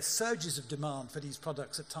there are surges of demand for these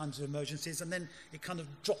products at times of emergencies, and then it kind of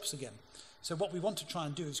drops again. So what we want to try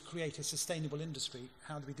and do is create a sustainable industry.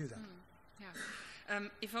 How do we do that?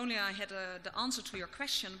 If only I had the answer to your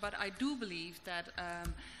question, but I do believe that...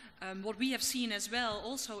 what we have seen as well,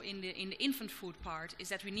 also in the infant food part, is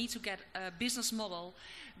that we need to get a business model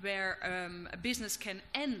where a business can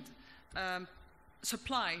end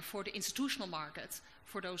supply for the institutional market,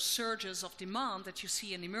 for those surges of demand that you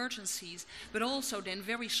see in emergencies, but also then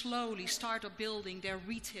very slowly start up building their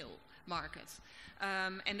retail market.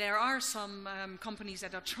 And there are some companies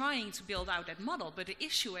that are trying to build out that model, but the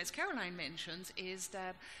issue, as Caroline mentioned, is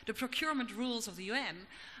that the procurement rules of the UN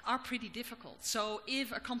are pretty difficult. So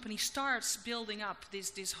if a company starts building up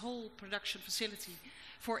this whole production facility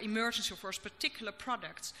for emergency or for particular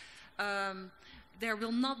products, there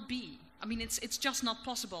will not be, I mean, it's just not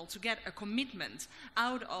possible to get a commitment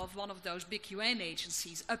out of one of those big UN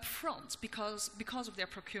agencies up front because of their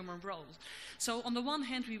procurement roles. So on the one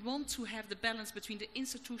hand, we want to have the balance between the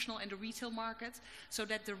institutional and the retail market, so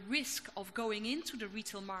that the risk of going into the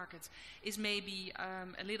retail market is maybe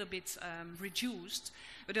a little bit reduced.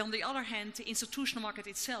 But on the other hand, the institutional market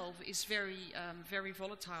itself is very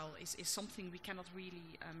volatile, is something we cannot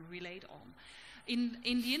really relate on. In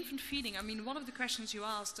the infant feeding, I mean, one of the questions you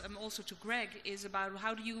asked also to Greg is about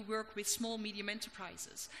how do you work with small, medium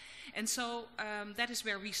enterprises. And so that is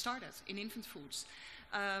where we started, in infant foods.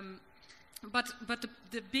 But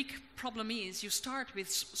the big problem is you start with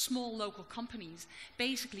small local companies.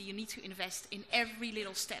 Basically, you need to invest in every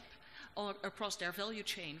little step across their value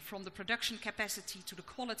chain, from the production capacity to the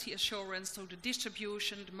quality assurance, to the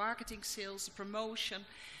distribution, the marketing, sales, the promotion.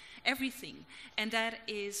 everything. And that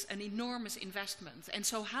is an enormous investment. And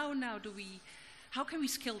so how can we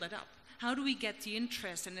scale that up? How do we get the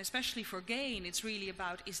interest? And especially for GAIN, it's really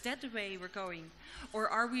about, is that the way we're going? Or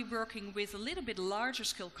are we working with a little bit larger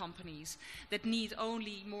scale companies that need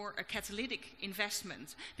only more a catalytic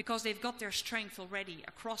investment because they've got their strength already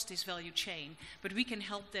across this value chain, but we can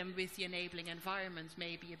help them with the enabling environment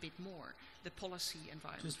maybe a bit more, the policy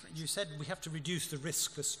environment. You said we have to reduce the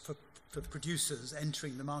risk for producers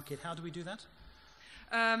entering the market. How do we do that?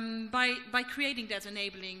 By creating that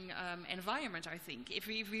enabling environment, I think. If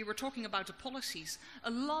we were talking about the policies,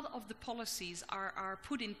 a lot of the policies are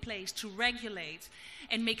put in place to regulate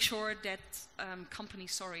and make sure that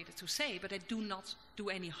companies, sorry to say, but they do not do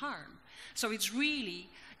any harm. So it's really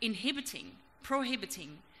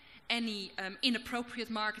prohibiting any inappropriate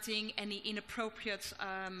marketing, any inappropriate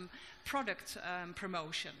product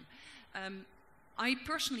promotion. I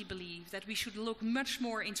personally believe that we should look much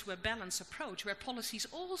more into a balanced approach where policies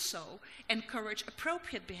also encourage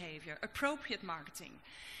appropriate behavior, appropriate marketing.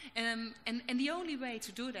 And the only way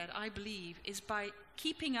to do that, I believe, is by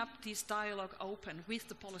keeping up this dialogue open with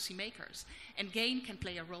the policymakers. And GAIN can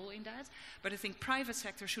play a role in that, but I think private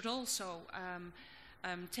sector should also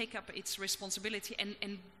take up its responsibility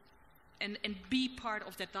and be part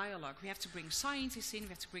of that dialogue. We have to bring scientists in, we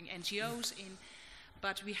have to bring NGOs in,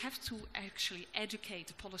 but we have to actually educate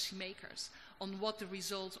the policymakers on what the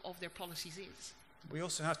result of their policies is. We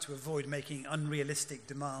also have to avoid making unrealistic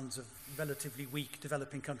demands of relatively weak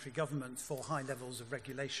developing country governments for high levels of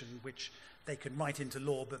regulation, which they can write into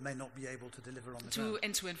law but may not be able to deliver on the ground.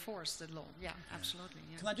 And to enforce the law, yeah, absolutely.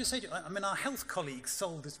 Yeah. Can I just say, I mean, our health colleagues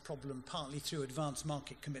solve this problem partly through advanced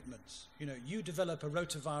market commitments. You know, you develop a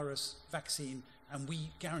rotavirus vaccine and we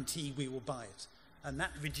guarantee we will buy it. And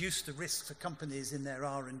that reduced the risk for companies in their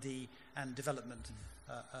R&D and development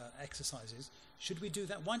exercises. Should we do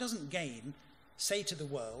that? Why doesn't GAIN say to the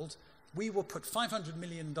world, we will put $500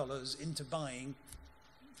 million into buying,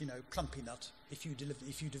 you know, Plumpy Nut if you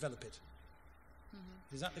develop it?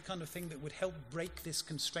 Mm-hmm. Is that the kind of thing that would help break this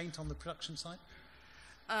constraint on the production side?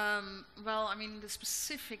 Well, I mean, the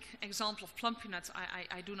specific example of Plumpy Nuts,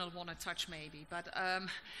 I do not want to touch maybe, but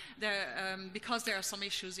because there are some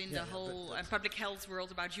issues in the whole public health world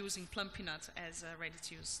about using Plumpy Nut as a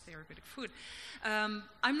ready-to-use therapeutic food.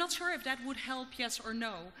 I'm not sure if that would help, yes or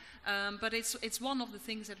no, but it's one of the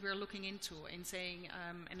things that we're looking into in saying,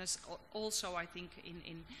 and it's also, I think,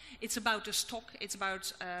 it's about the stock, it's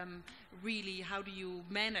about really how do you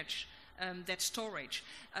manage that storage.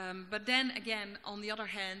 But then again, on the other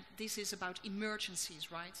hand, this is about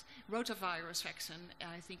emergencies, right? Rotavirus vaccine,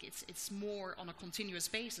 I think it's more on a continuous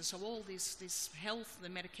basis. So all this health, the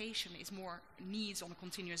medication is more needs on a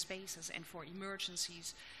continuous basis, and for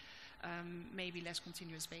emergencies, maybe less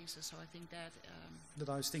continuous basis. So I think that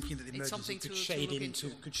I was thinking that the emergency could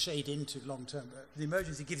shade into long term. The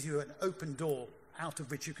emergency gives you an open door out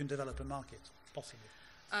of which you can develop a market, possibly.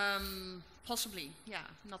 Possibly, yeah.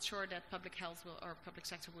 I'm not sure that public health or public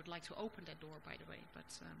sector would like to open that door, by the way. But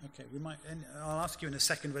okay, we might. And I'll ask you in a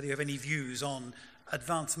second whether you have any views on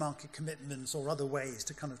advanced market commitments or other ways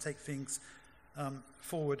to kind of take things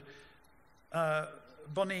forward.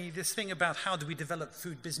 Bonnie, this thing about how do we develop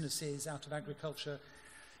food businesses out of agriculture.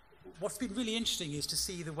 What's been really interesting is to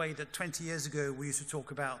see the way that 20 years ago we used to talk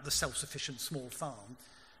about the self-sufficient small farm.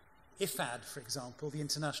 IFAD, for example, the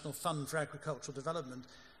International Fund for Agricultural Development,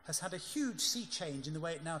 has had a huge sea change in the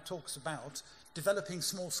way it now talks about developing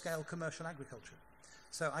small-scale commercial agriculture.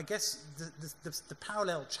 So I guess the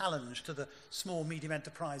parallel challenge to the small, medium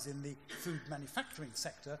enterprise in the food manufacturing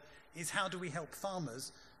sector is how do we help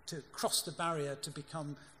farmers to cross the barrier to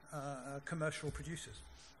become commercial producers?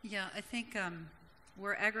 Yeah, I think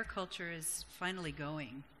where agriculture is finally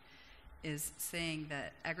going is saying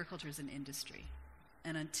that agriculture is an industry.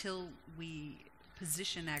 And until we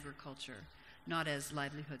position agriculture not as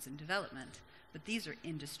livelihoods and development, but these are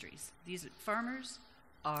industries. Farmers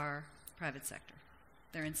are private sector.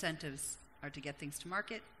 Their incentives are to get things to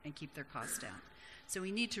market and keep their costs down. So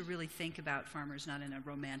we need to really think about farmers not in a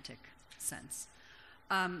romantic sense.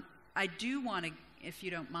 I do want to, if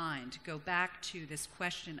you don't mind, go back to this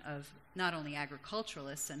question of not only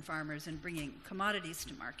agriculturalists and farmers and bringing commodities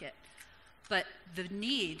to market, but the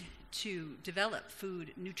need to develop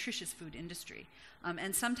food, nutritious food industry.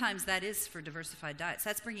 And sometimes that is for diversified diets.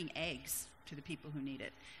 That's bringing eggs to the people who need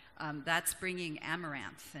it. That's bringing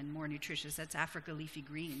amaranth and more nutritious. That's Africa leafy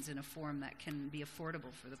greens in a form that can be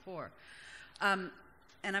affordable for the poor. And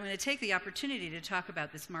I'm going to take the opportunity to talk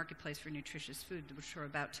about this marketplace for nutritious food, which we're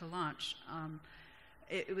about to launch.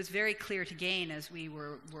 it was very clear to gain as we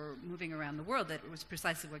were moving around the world that it was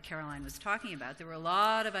precisely what Caroline was talking about. There were a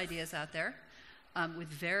lot of ideas out there with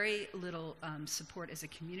very little support as a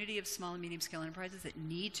community of small and medium-scale enterprises that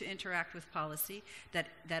need to interact with policy,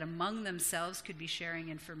 that among themselves could be sharing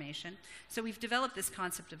information. So we've developed this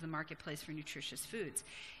concept of the marketplace for nutritious foods.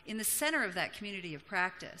 In the center of that community of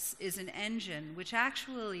practice is an engine which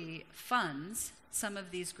actually funds some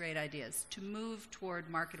of these great ideas to move toward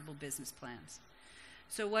marketable business plans.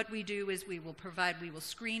 So what we do is we will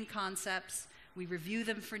screen concepts, we review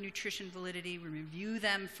them for nutrition validity, we review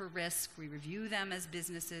them for risk, we review them as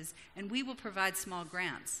businesses, and we will provide small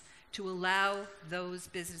grants to allow those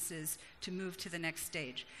businesses to move to the next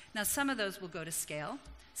stage. Now, some of those will go to scale.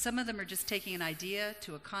 Some of them are just taking an idea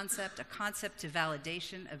to a concept to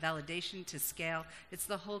validation, a validation to scale. It's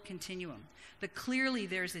the whole continuum. But clearly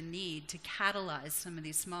there's a need to catalyze some of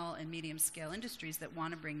these small and medium-scale industries that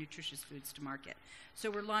want to bring nutritious foods to market. So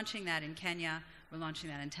we're launching that in Kenya, we're launching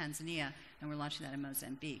that in Tanzania, and we're launching that in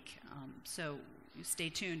Mozambique. So stay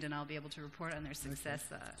tuned, and I'll be able to report on their success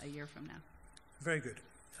a year from now. Very good.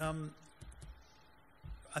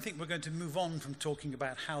 I think we're going to move on from talking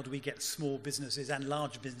about how do we get small businesses and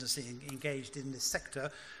large businesses engaged in this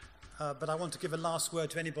sector. But I want to give a last word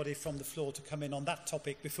to anybody from the floor to come in on that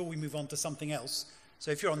topic before we move on to something else. So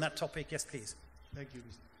if you're on that topic, yes, please. Thank you.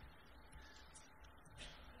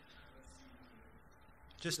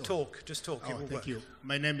 Just talk. Oh, thank you.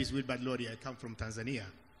 My name is Wilbert Liere. I come from Tanzania.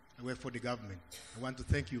 I work for the government. I want to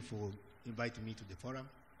thank you for inviting me to the forum.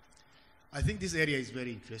 I think this area is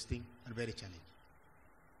very interesting and very challenging.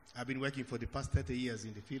 I've been working for the past 30 years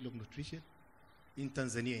in the field of nutrition, in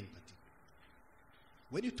Tanzania in particular.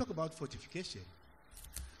 When you talk about fortification,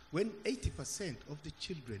 when 80% of the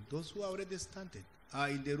children, those who are already stunted, are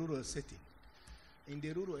in the rural setting, in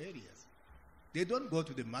the rural areas, they don't go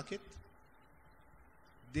to the market.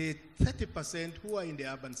 The 30% who are in the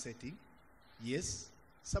urban setting, yes,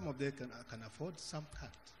 some of them can afford, some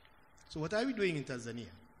can't. So what are we doing in Tanzania?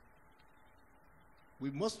 We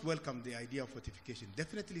must welcome the idea of fortification.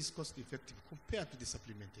 Definitely it's cost effective compared to the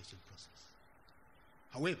supplementation process.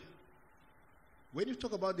 However, when you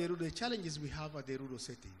talk about the challenges we have at the rural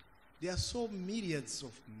setting, there are so myriads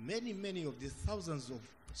of many of the thousands of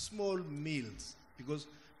small meals, because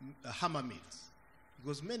hammer meals,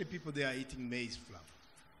 because many people they are eating maize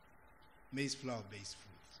flour-based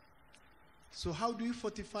foods. So how do you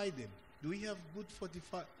fortify them? Do we have good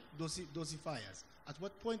dosifiers? At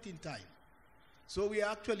what point in time? So we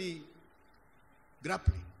are actually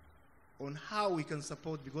grappling on how we can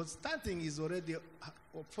support, because stunting is already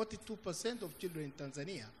 42% of children in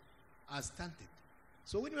Tanzania are stunted.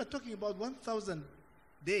 So when we are talking about 1,000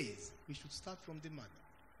 days, we should start from the mother.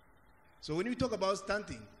 So when we talk about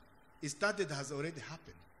stunting, stunted has already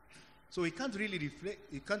happened. So we can't really reflect,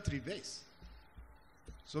 we can't reverse.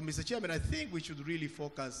 So Mr. Chairman, I think we should really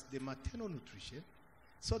focus the maternal nutrition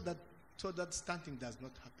so that stunting does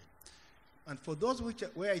not happen. And for those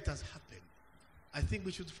where it has happened, I think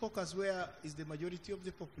we should focus where is the majority of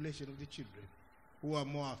the population of the children who are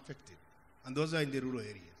more affected, and those are in the rural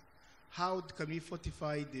areas. How can we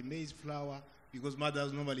fortify the maize flour, because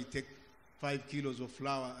mothers normally take 5 kilos of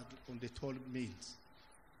flour on the tall meals?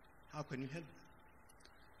 How can you help them?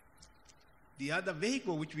 The other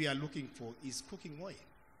vehicle which we are looking for is cooking oil.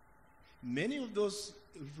 Many of those,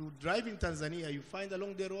 if you drive in Tanzania, you find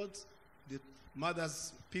along the roads, the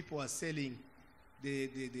mothers, people are selling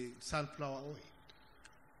the sunflower oil.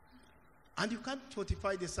 And you can't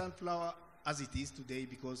fortify the sunflower as it is today,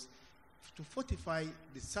 because to fortify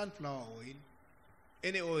the sunflower oil,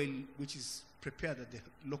 any oil which is prepared at the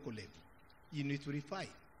local level, you need to refine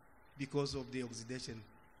because of the oxidation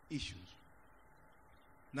issues.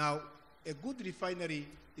 Now, a good refinery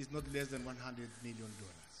is not less than $100 million.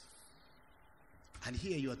 And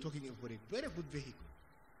here you are talking about a very good vehicle.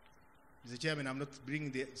 Mr. Chairman, I'm not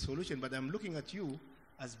bringing the solution, but I'm looking at you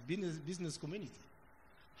as business community.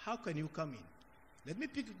 How can you come in? Let me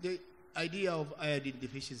pick the idea of iodine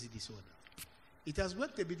deficiency disorder. It has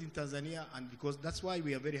worked a bit in Tanzania, and because that's why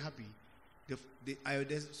we are very happy.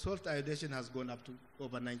 The salt iodation has gone up to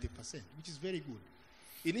over 90%, which is very good.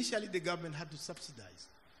 Initially, the government had to subsidize,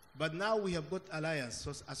 but now we have got Alliance,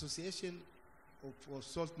 Association of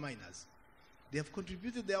Salt Miners. They have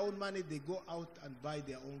contributed their own money. They go out and buy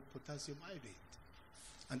their own potassium iodate.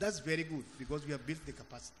 And that's very good, because we have built the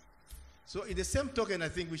capacity. So in the same token, I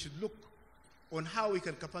think we should look on how we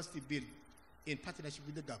can capacity build in partnership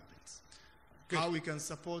with the governments. Good. How we can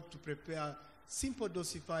support to prepare simple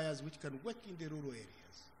dosifiers which can work in the rural areas.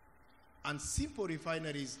 And simple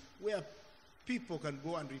refineries where people can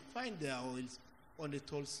go and refine their oils on a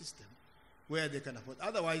toll system, where they can afford.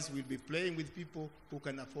 Otherwise, we'll be playing with people who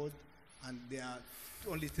can afford, and they are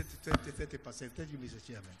only 30%. Thank you, Mr.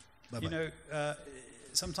 Chairman. Bye-bye. You know,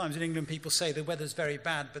 sometimes in England people say the weather's very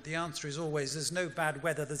bad, but the answer is always there's no bad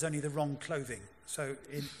weather, there's only the wrong clothing. So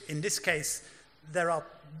in this case, there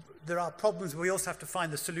are problems, but we also have to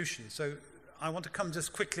find the solution. So I want to come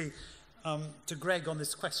just quickly to Greg on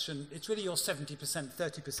this question. It's really your 70%,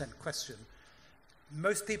 30% question.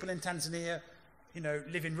 Most people in Tanzania, you know,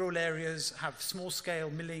 live in rural areas, have small-scale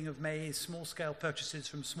milling of maize, small-scale purchases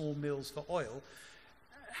from small mills for oil.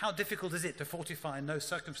 How difficult is it to fortify in those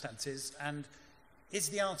circumstances? And is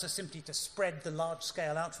the answer simply to spread the large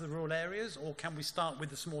scale out to the rural areas, or can we start with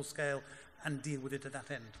the small scale and deal with it at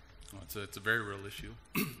that end? Well, it's a very real issue.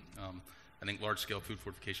 I think large scale food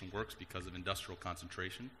fortification works because of industrial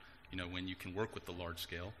concentration. You know, when you can work with the large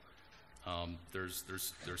scale,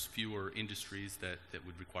 there's fewer industries that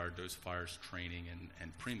would require dosifiers, training,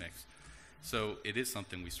 and premix. So it is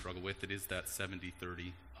something we struggle with. It is that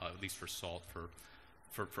 70-30, at least for salt.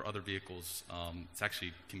 For other vehicles, it's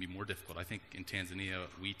actually can be more difficult. I think in Tanzania,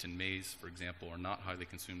 wheat and maize, for example, are not highly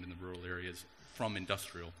consumed in the rural areas from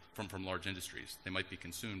large industries. They might be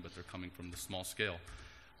consumed, but they're coming from the small scale.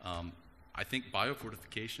 I think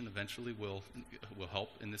biofortification eventually will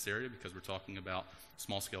help in this area because we're talking about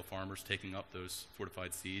small-scale farmers taking up those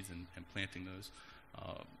fortified seeds and planting those,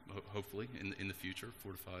 hopefully in the future,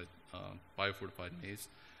 biofortified maize.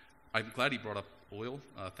 I'm glad he brought up oil.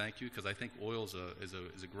 Thank you, because I think oil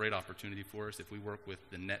is a great opportunity for us. If we work with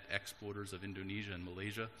the net exporters of Indonesia and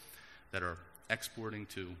Malaysia that are exporting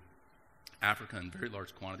to Africa in very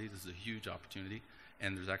large quantities, this is a huge opportunity.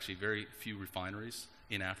 And there's actually very few refineries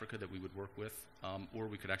in Africa that we would work with, or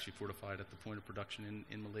we could actually fortify it at the point of production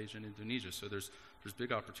in Malaysia and Indonesia. So there's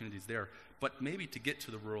big opportunities there. But maybe to get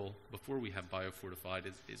to the rural before we have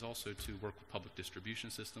biofortified is also to work with public distribution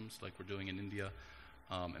systems like we're doing in India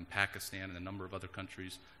and Pakistan and a number of other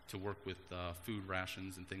countries to work with food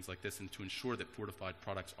rations and things like this, and to ensure that fortified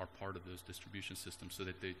products are part of those distribution systems so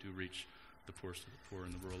that they do reach the poorest of the poor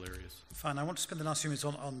in the rural areas. Fine. I want to spend the last few minutes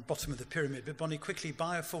on bottom of the pyramid, but Bonnie, quickly,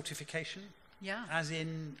 biofortification? Yeah. As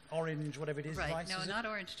in orange, whatever it is, right? rice, No, not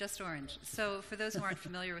orange, just orange. So for those who aren't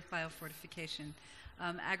familiar with biofortification,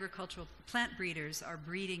 agricultural plant breeders are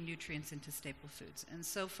breeding nutrients into staple foods. And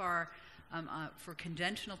so far, for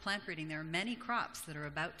conventional plant breeding, there are many crops that are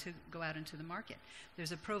about to go out into the market.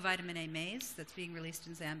 There's a provitamin A maize that's being released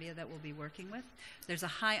in Zambia that we'll be working with. There's a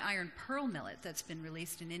high iron pearl millet that's been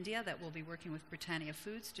released in India that we'll be working with Britannia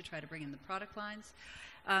Foods to try to bring in the product lines.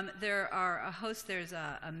 There are a host, there's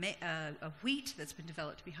a wheat that's been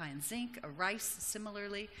developed to be high in zinc, a rice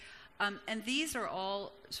similarly. And these are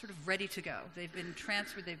all sort of ready to go. They've been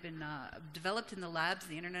transferred, they've been developed in the labs,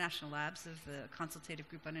 the international labs of the Consultative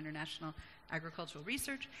Group on International Agricultural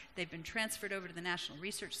Research. They've been transferred over to the national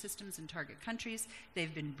research systems in target countries.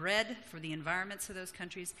 They've been bred for the environments of those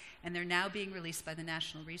countries, and they're now being released by the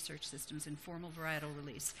national research systems in formal varietal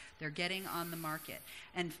release. They're getting on the market.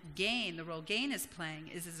 And GAIN, the role GAIN is playing,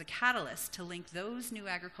 is as a catalyst to link those new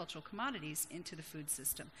agricultural commodities into the food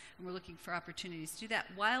system. And we're looking for opportunities to do that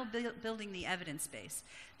while building the evidence base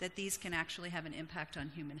that these can actually have an impact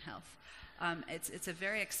on human health. It's a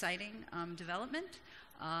very exciting development.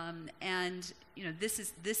 And you know, this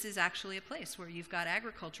is actually a place where you've got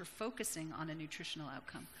agriculture focusing on a nutritional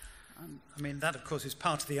outcome. I mean, that of course is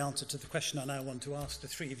part of the answer to the question I now want to ask the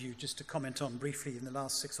three of you just to comment on briefly in the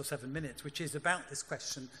last 6 or 7 minutes, which is about this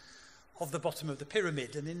question of the bottom of the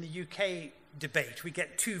pyramid. And in the UK debate, we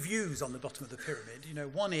get two views on the bottom of the pyramid. You know,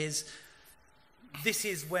 one is this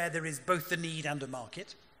is where there is both the need and a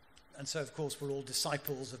market. And so, of course, we're all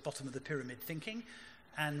disciples of bottom of the pyramid thinking.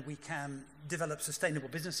 And we can develop sustainable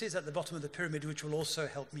businesses at the bottom of the pyramid, which will also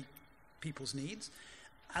help meet people's needs.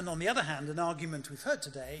 And on the other hand, an argument we've heard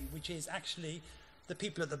today, which is actually the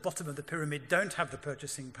people at the bottom of the pyramid don't have the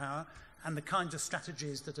purchasing power, and the kinds of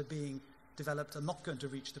strategies that are being developed are not going to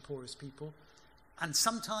reach the poorest people. And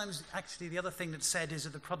sometimes, actually, the other thing that's said is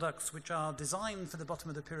that the products which are designed for the bottom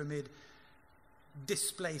of the pyramid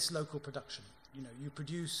displace local production. You know, you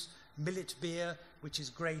produce millet beer, which is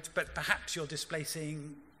great, but perhaps you're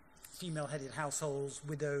displacing female-headed households,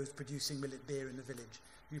 widows producing millet beer in the village.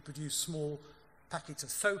 You produce small packets of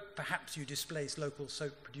soap, perhaps you displace local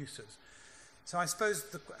soap producers. So I suppose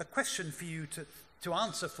a question for you to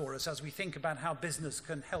answer for us as we think about how business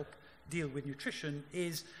can help deal with nutrition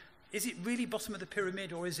is it really bottom of the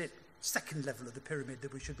pyramid, or is it second level of the pyramid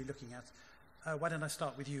that we should be looking at? Why don't I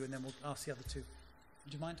start with you and then we'll ask the other two.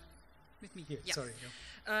 Would you mind? With me? Yeah. Sorry.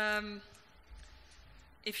 Yeah.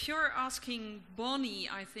 If you're asking Bonnie,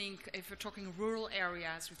 I think if we're talking rural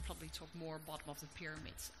areas, we'd probably talk more bottom of the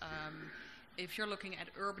pyramid. if you're looking at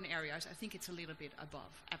urban areas, I think it's a little bit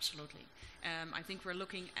above, absolutely. I think we're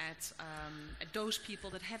looking at those people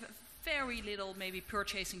that have very little maybe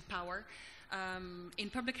purchasing power. In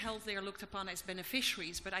public health, they are looked upon as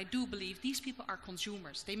beneficiaries, but I do believe these people are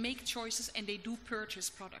consumers. They make choices and they do purchase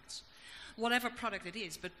products, whatever product it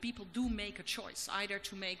is, but people do make a choice, either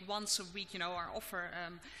to make once a week, or offer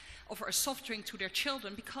a soft drink to their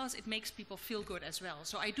children because it makes people feel good as well.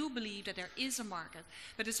 So I do believe that there is a market,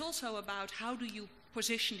 but it's also about how do you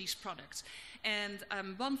position these products. And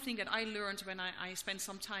one thing that I learned when I spent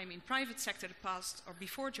some time in private sector the past or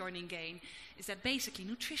before joining GAIN is that basically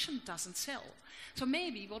nutrition doesn't sell. So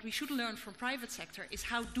maybe what we should learn from private sector is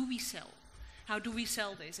how do we sell? How do we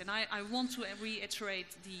sell this? And I want to reiterate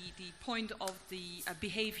the point of the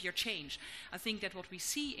behavior change. I think that what we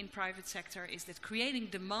see in private sector is that creating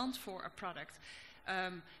demand for a product,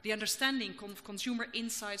 the understanding of consumer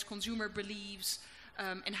insights, consumer beliefs,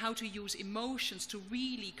 and how to use emotions to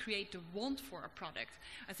really create the want for a product.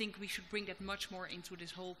 I think we should bring that much more into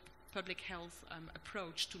this whole public health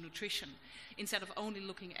approach to nutrition, instead of only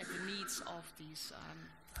looking at the needs of these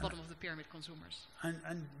bottom of the pyramid consumers.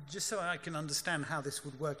 And just so I can understand how this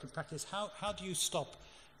would work in practice, how do you stop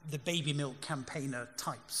the baby milk campaigner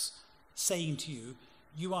types saying to you,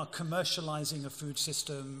 you are commercializing a food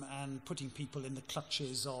system and putting people in the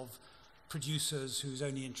clutches of producers whose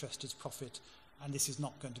only interest is profit, and this is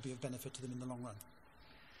not going to be of benefit to them in the long run?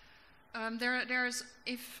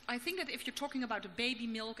 I think that if you're talking about the baby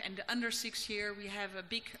milk and the under 6 year, we have a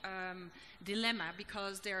big dilemma,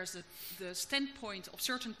 because there's the standpoint of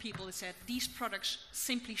certain people that said these products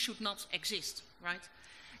simply should not exist, right?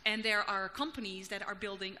 And there are companies that are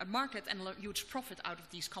building a market and a huge profit out of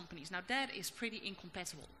these companies. Now that is pretty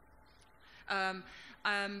incompatible.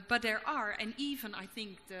 But there are, and even I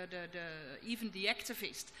think even the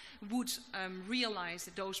activist would realize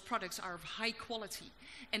that those products are of high quality,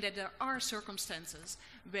 and that there are circumstances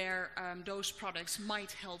where those products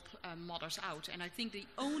might help mothers out. And I think the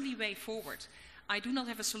only way forward, I do not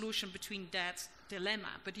have a solution between that dilemma,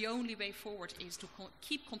 but the only way forward is to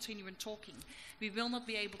keep continuing talking. We will not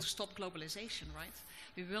be able to stop globalization, right?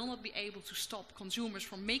 We will not be able to stop consumers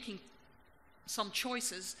from making some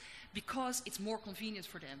choices because it's more convenient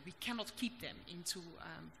for them. We cannot keep them into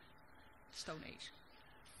Stone Age.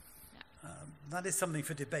 Yeah. That is something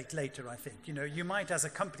for debate later, I think. You might, as a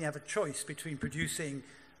company, have a choice between producing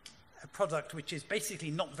a product which is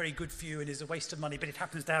basically not very good for you and is a waste of money, but it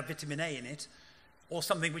happens to have vitamin A in it, or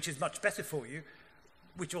something which is much better for you,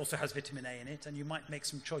 which also has vitamin A in it, and you might make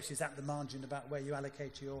some choices at the margin about where you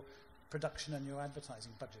allocate your production and your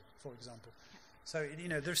advertising budget, for example. So,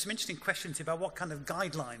 there's some interesting questions about what kind of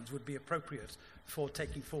guidelines would be appropriate for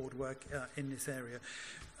taking forward work in this area.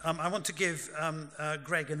 I want to give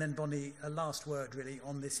Greg and then Bonnie a last word, really,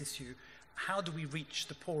 on this issue. How do we reach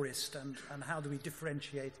the poorest, and how do we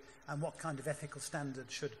differentiate, and what kind of ethical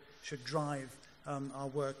standards should drive our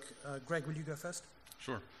work? Greg, will you go first?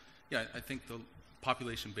 Sure. Yeah, I think the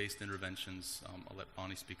population-based interventions, I'll let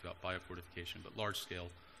Bonnie speak about biofortification, but large-scale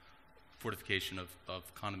fortification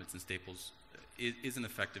of condiments and staples is an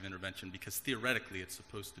effective intervention, because theoretically it's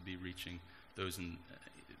supposed to be reaching those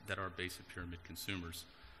that are basic pyramid consumers.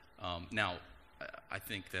 Now, I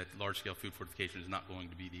think that large-scale food fortification is not going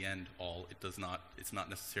to be the end all. It's not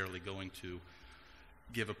necessarily going to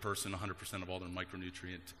give a person 100% of all their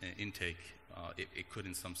micronutrient intake. It could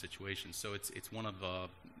in some situations. So it's one of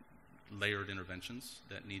layered interventions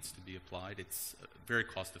that needs to be applied. It's very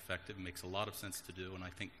cost-effective, makes a lot of sense to do, and I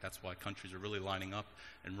think that's why countries are really lining up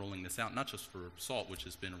and rolling this out, not just for salt, which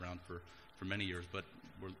has been around for many years, but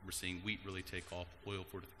we're seeing wheat really take off, oil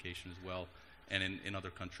fortification as well, and in other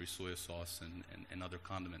countries, soy sauce and other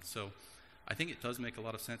condiments. So I think it does make a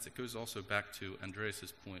lot of sense. It goes also back to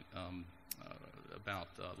Andreas's point about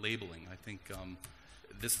labeling. I think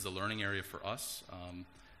this is a learning area for us.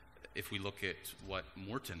 If we look at what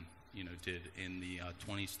Morton did in the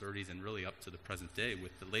 20s, 30s, and really up to the present day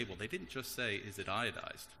with the label, they didn't just say, is it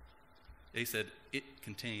iodized? They said it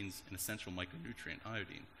contains an essential micronutrient,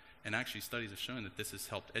 iodine. And actually studies have shown that this has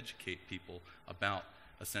helped educate people about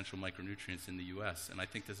essential micronutrients in the U.S. And I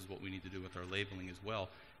think this is what we need to do with our labeling as well.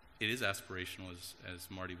 It is aspirational, as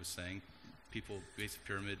Marti was saying. People, basic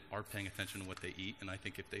pyramid, are paying attention to what they eat, and I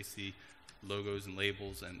think if they see logos and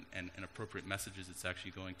labels and appropriate messages, it's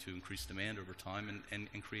actually going to increase demand over time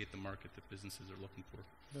and create the market that businesses are looking for.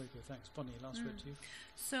 Very good, thanks. Bonnie, last word to you.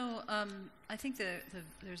 So I think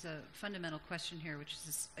there's a fundamental question here, which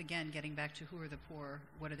is, again, getting back to who are the poor,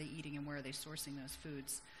 what are they eating, and where are they sourcing those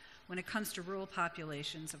foods. When it comes to rural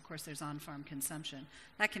populations, of course, there's on-farm consumption.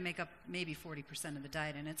 That can make up maybe 40% of the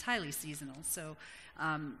diet, and it's highly seasonal. So,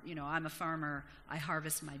 you know, I'm a farmer. I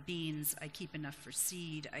harvest my beans. I keep enough for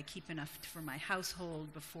seed. I keep enough for my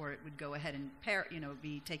household before it would go ahead and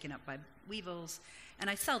be taken up by weevils, and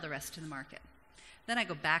I sell the rest to the market. Then I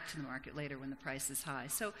go back to the market later when the price is high.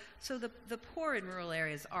 So the poor in rural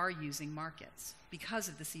areas are using markets because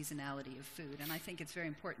of the seasonality of food. And I think it's very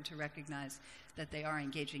important to recognize that they are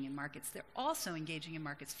engaging in markets. They're also engaging in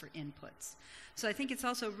markets for inputs. So I think it's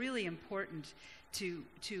also really important to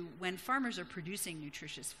when farmers are producing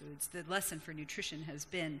nutritious foods, the lesson for nutrition has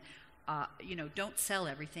been, don't sell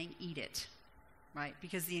everything, eat it. Right,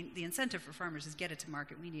 because the incentive for farmers is get it to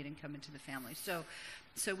market, we need income into the family.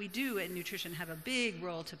 So we do in nutrition have a big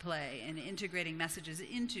role to play in integrating messages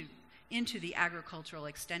into the agricultural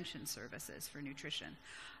extension services for nutrition.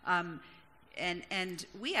 And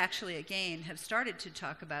we actually, again, have started to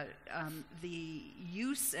talk about the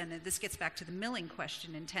use, and this gets back to the milling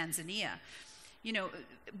question in Tanzania. You know,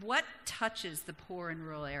 what touches the poor in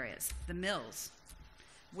rural areas? The mills.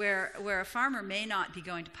 Where a farmer may not be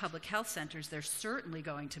going to public health centers, they're certainly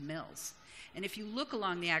going to mills. And if you look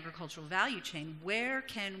along the agricultural value chain, where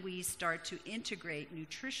can we start to integrate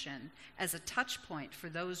nutrition as a touch point for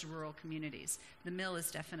those rural communities? The mill is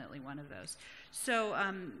definitely one of those. So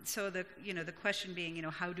the question being,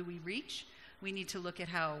 how do we reach? We need to look at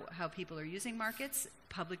how people are using markets,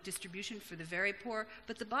 public distribution for the very poor.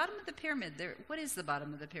 But the bottom of the pyramid, what is the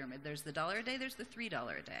bottom of the pyramid? There's the $1 a day, there's the $3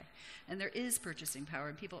 a day. And there is purchasing power,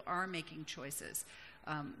 and people are making choices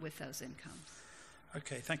with those incomes.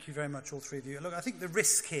 Okay, thank you very much, all three of you. Look, I think the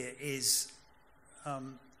risk here is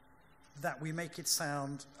that we make it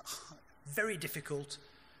sound very difficult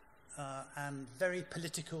and very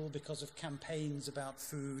political because of campaigns about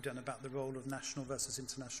food and about the role of national versus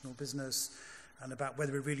international business and about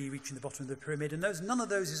whether we're really reaching the bottom of the pyramid. And none of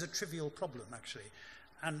those is a trivial problem, actually.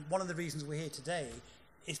 And one of the reasons we're here today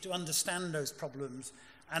is to understand those problems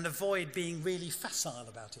and avoid being really facile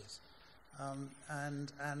about it.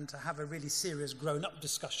 And to have a really serious grown-up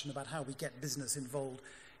discussion about how we get business involved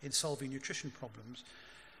in solving nutrition problems.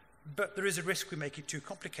 But there is a risk we make it too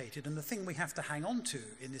complicated, and the thing we have to hang on to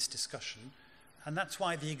in this discussion, and that's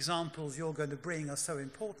why the examples you're going to bring are so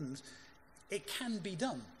important, it can be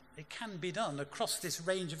done. It can be done across this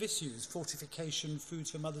range of issues: fortification,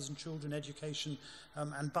 foods for mothers and children, education,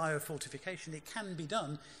 and biofortification. It can be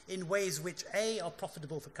done in ways which A, are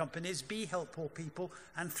profitable for companies, B, help poor people,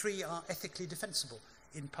 and 3, are ethically defensible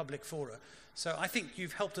in public fora. So I think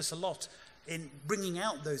you've helped us a lot in bringing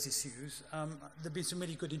out those issues. There have been some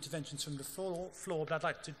really good interventions from the floor, but I'd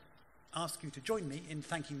like to ask you to join me in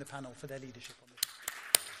thanking the panel for their leadership on this.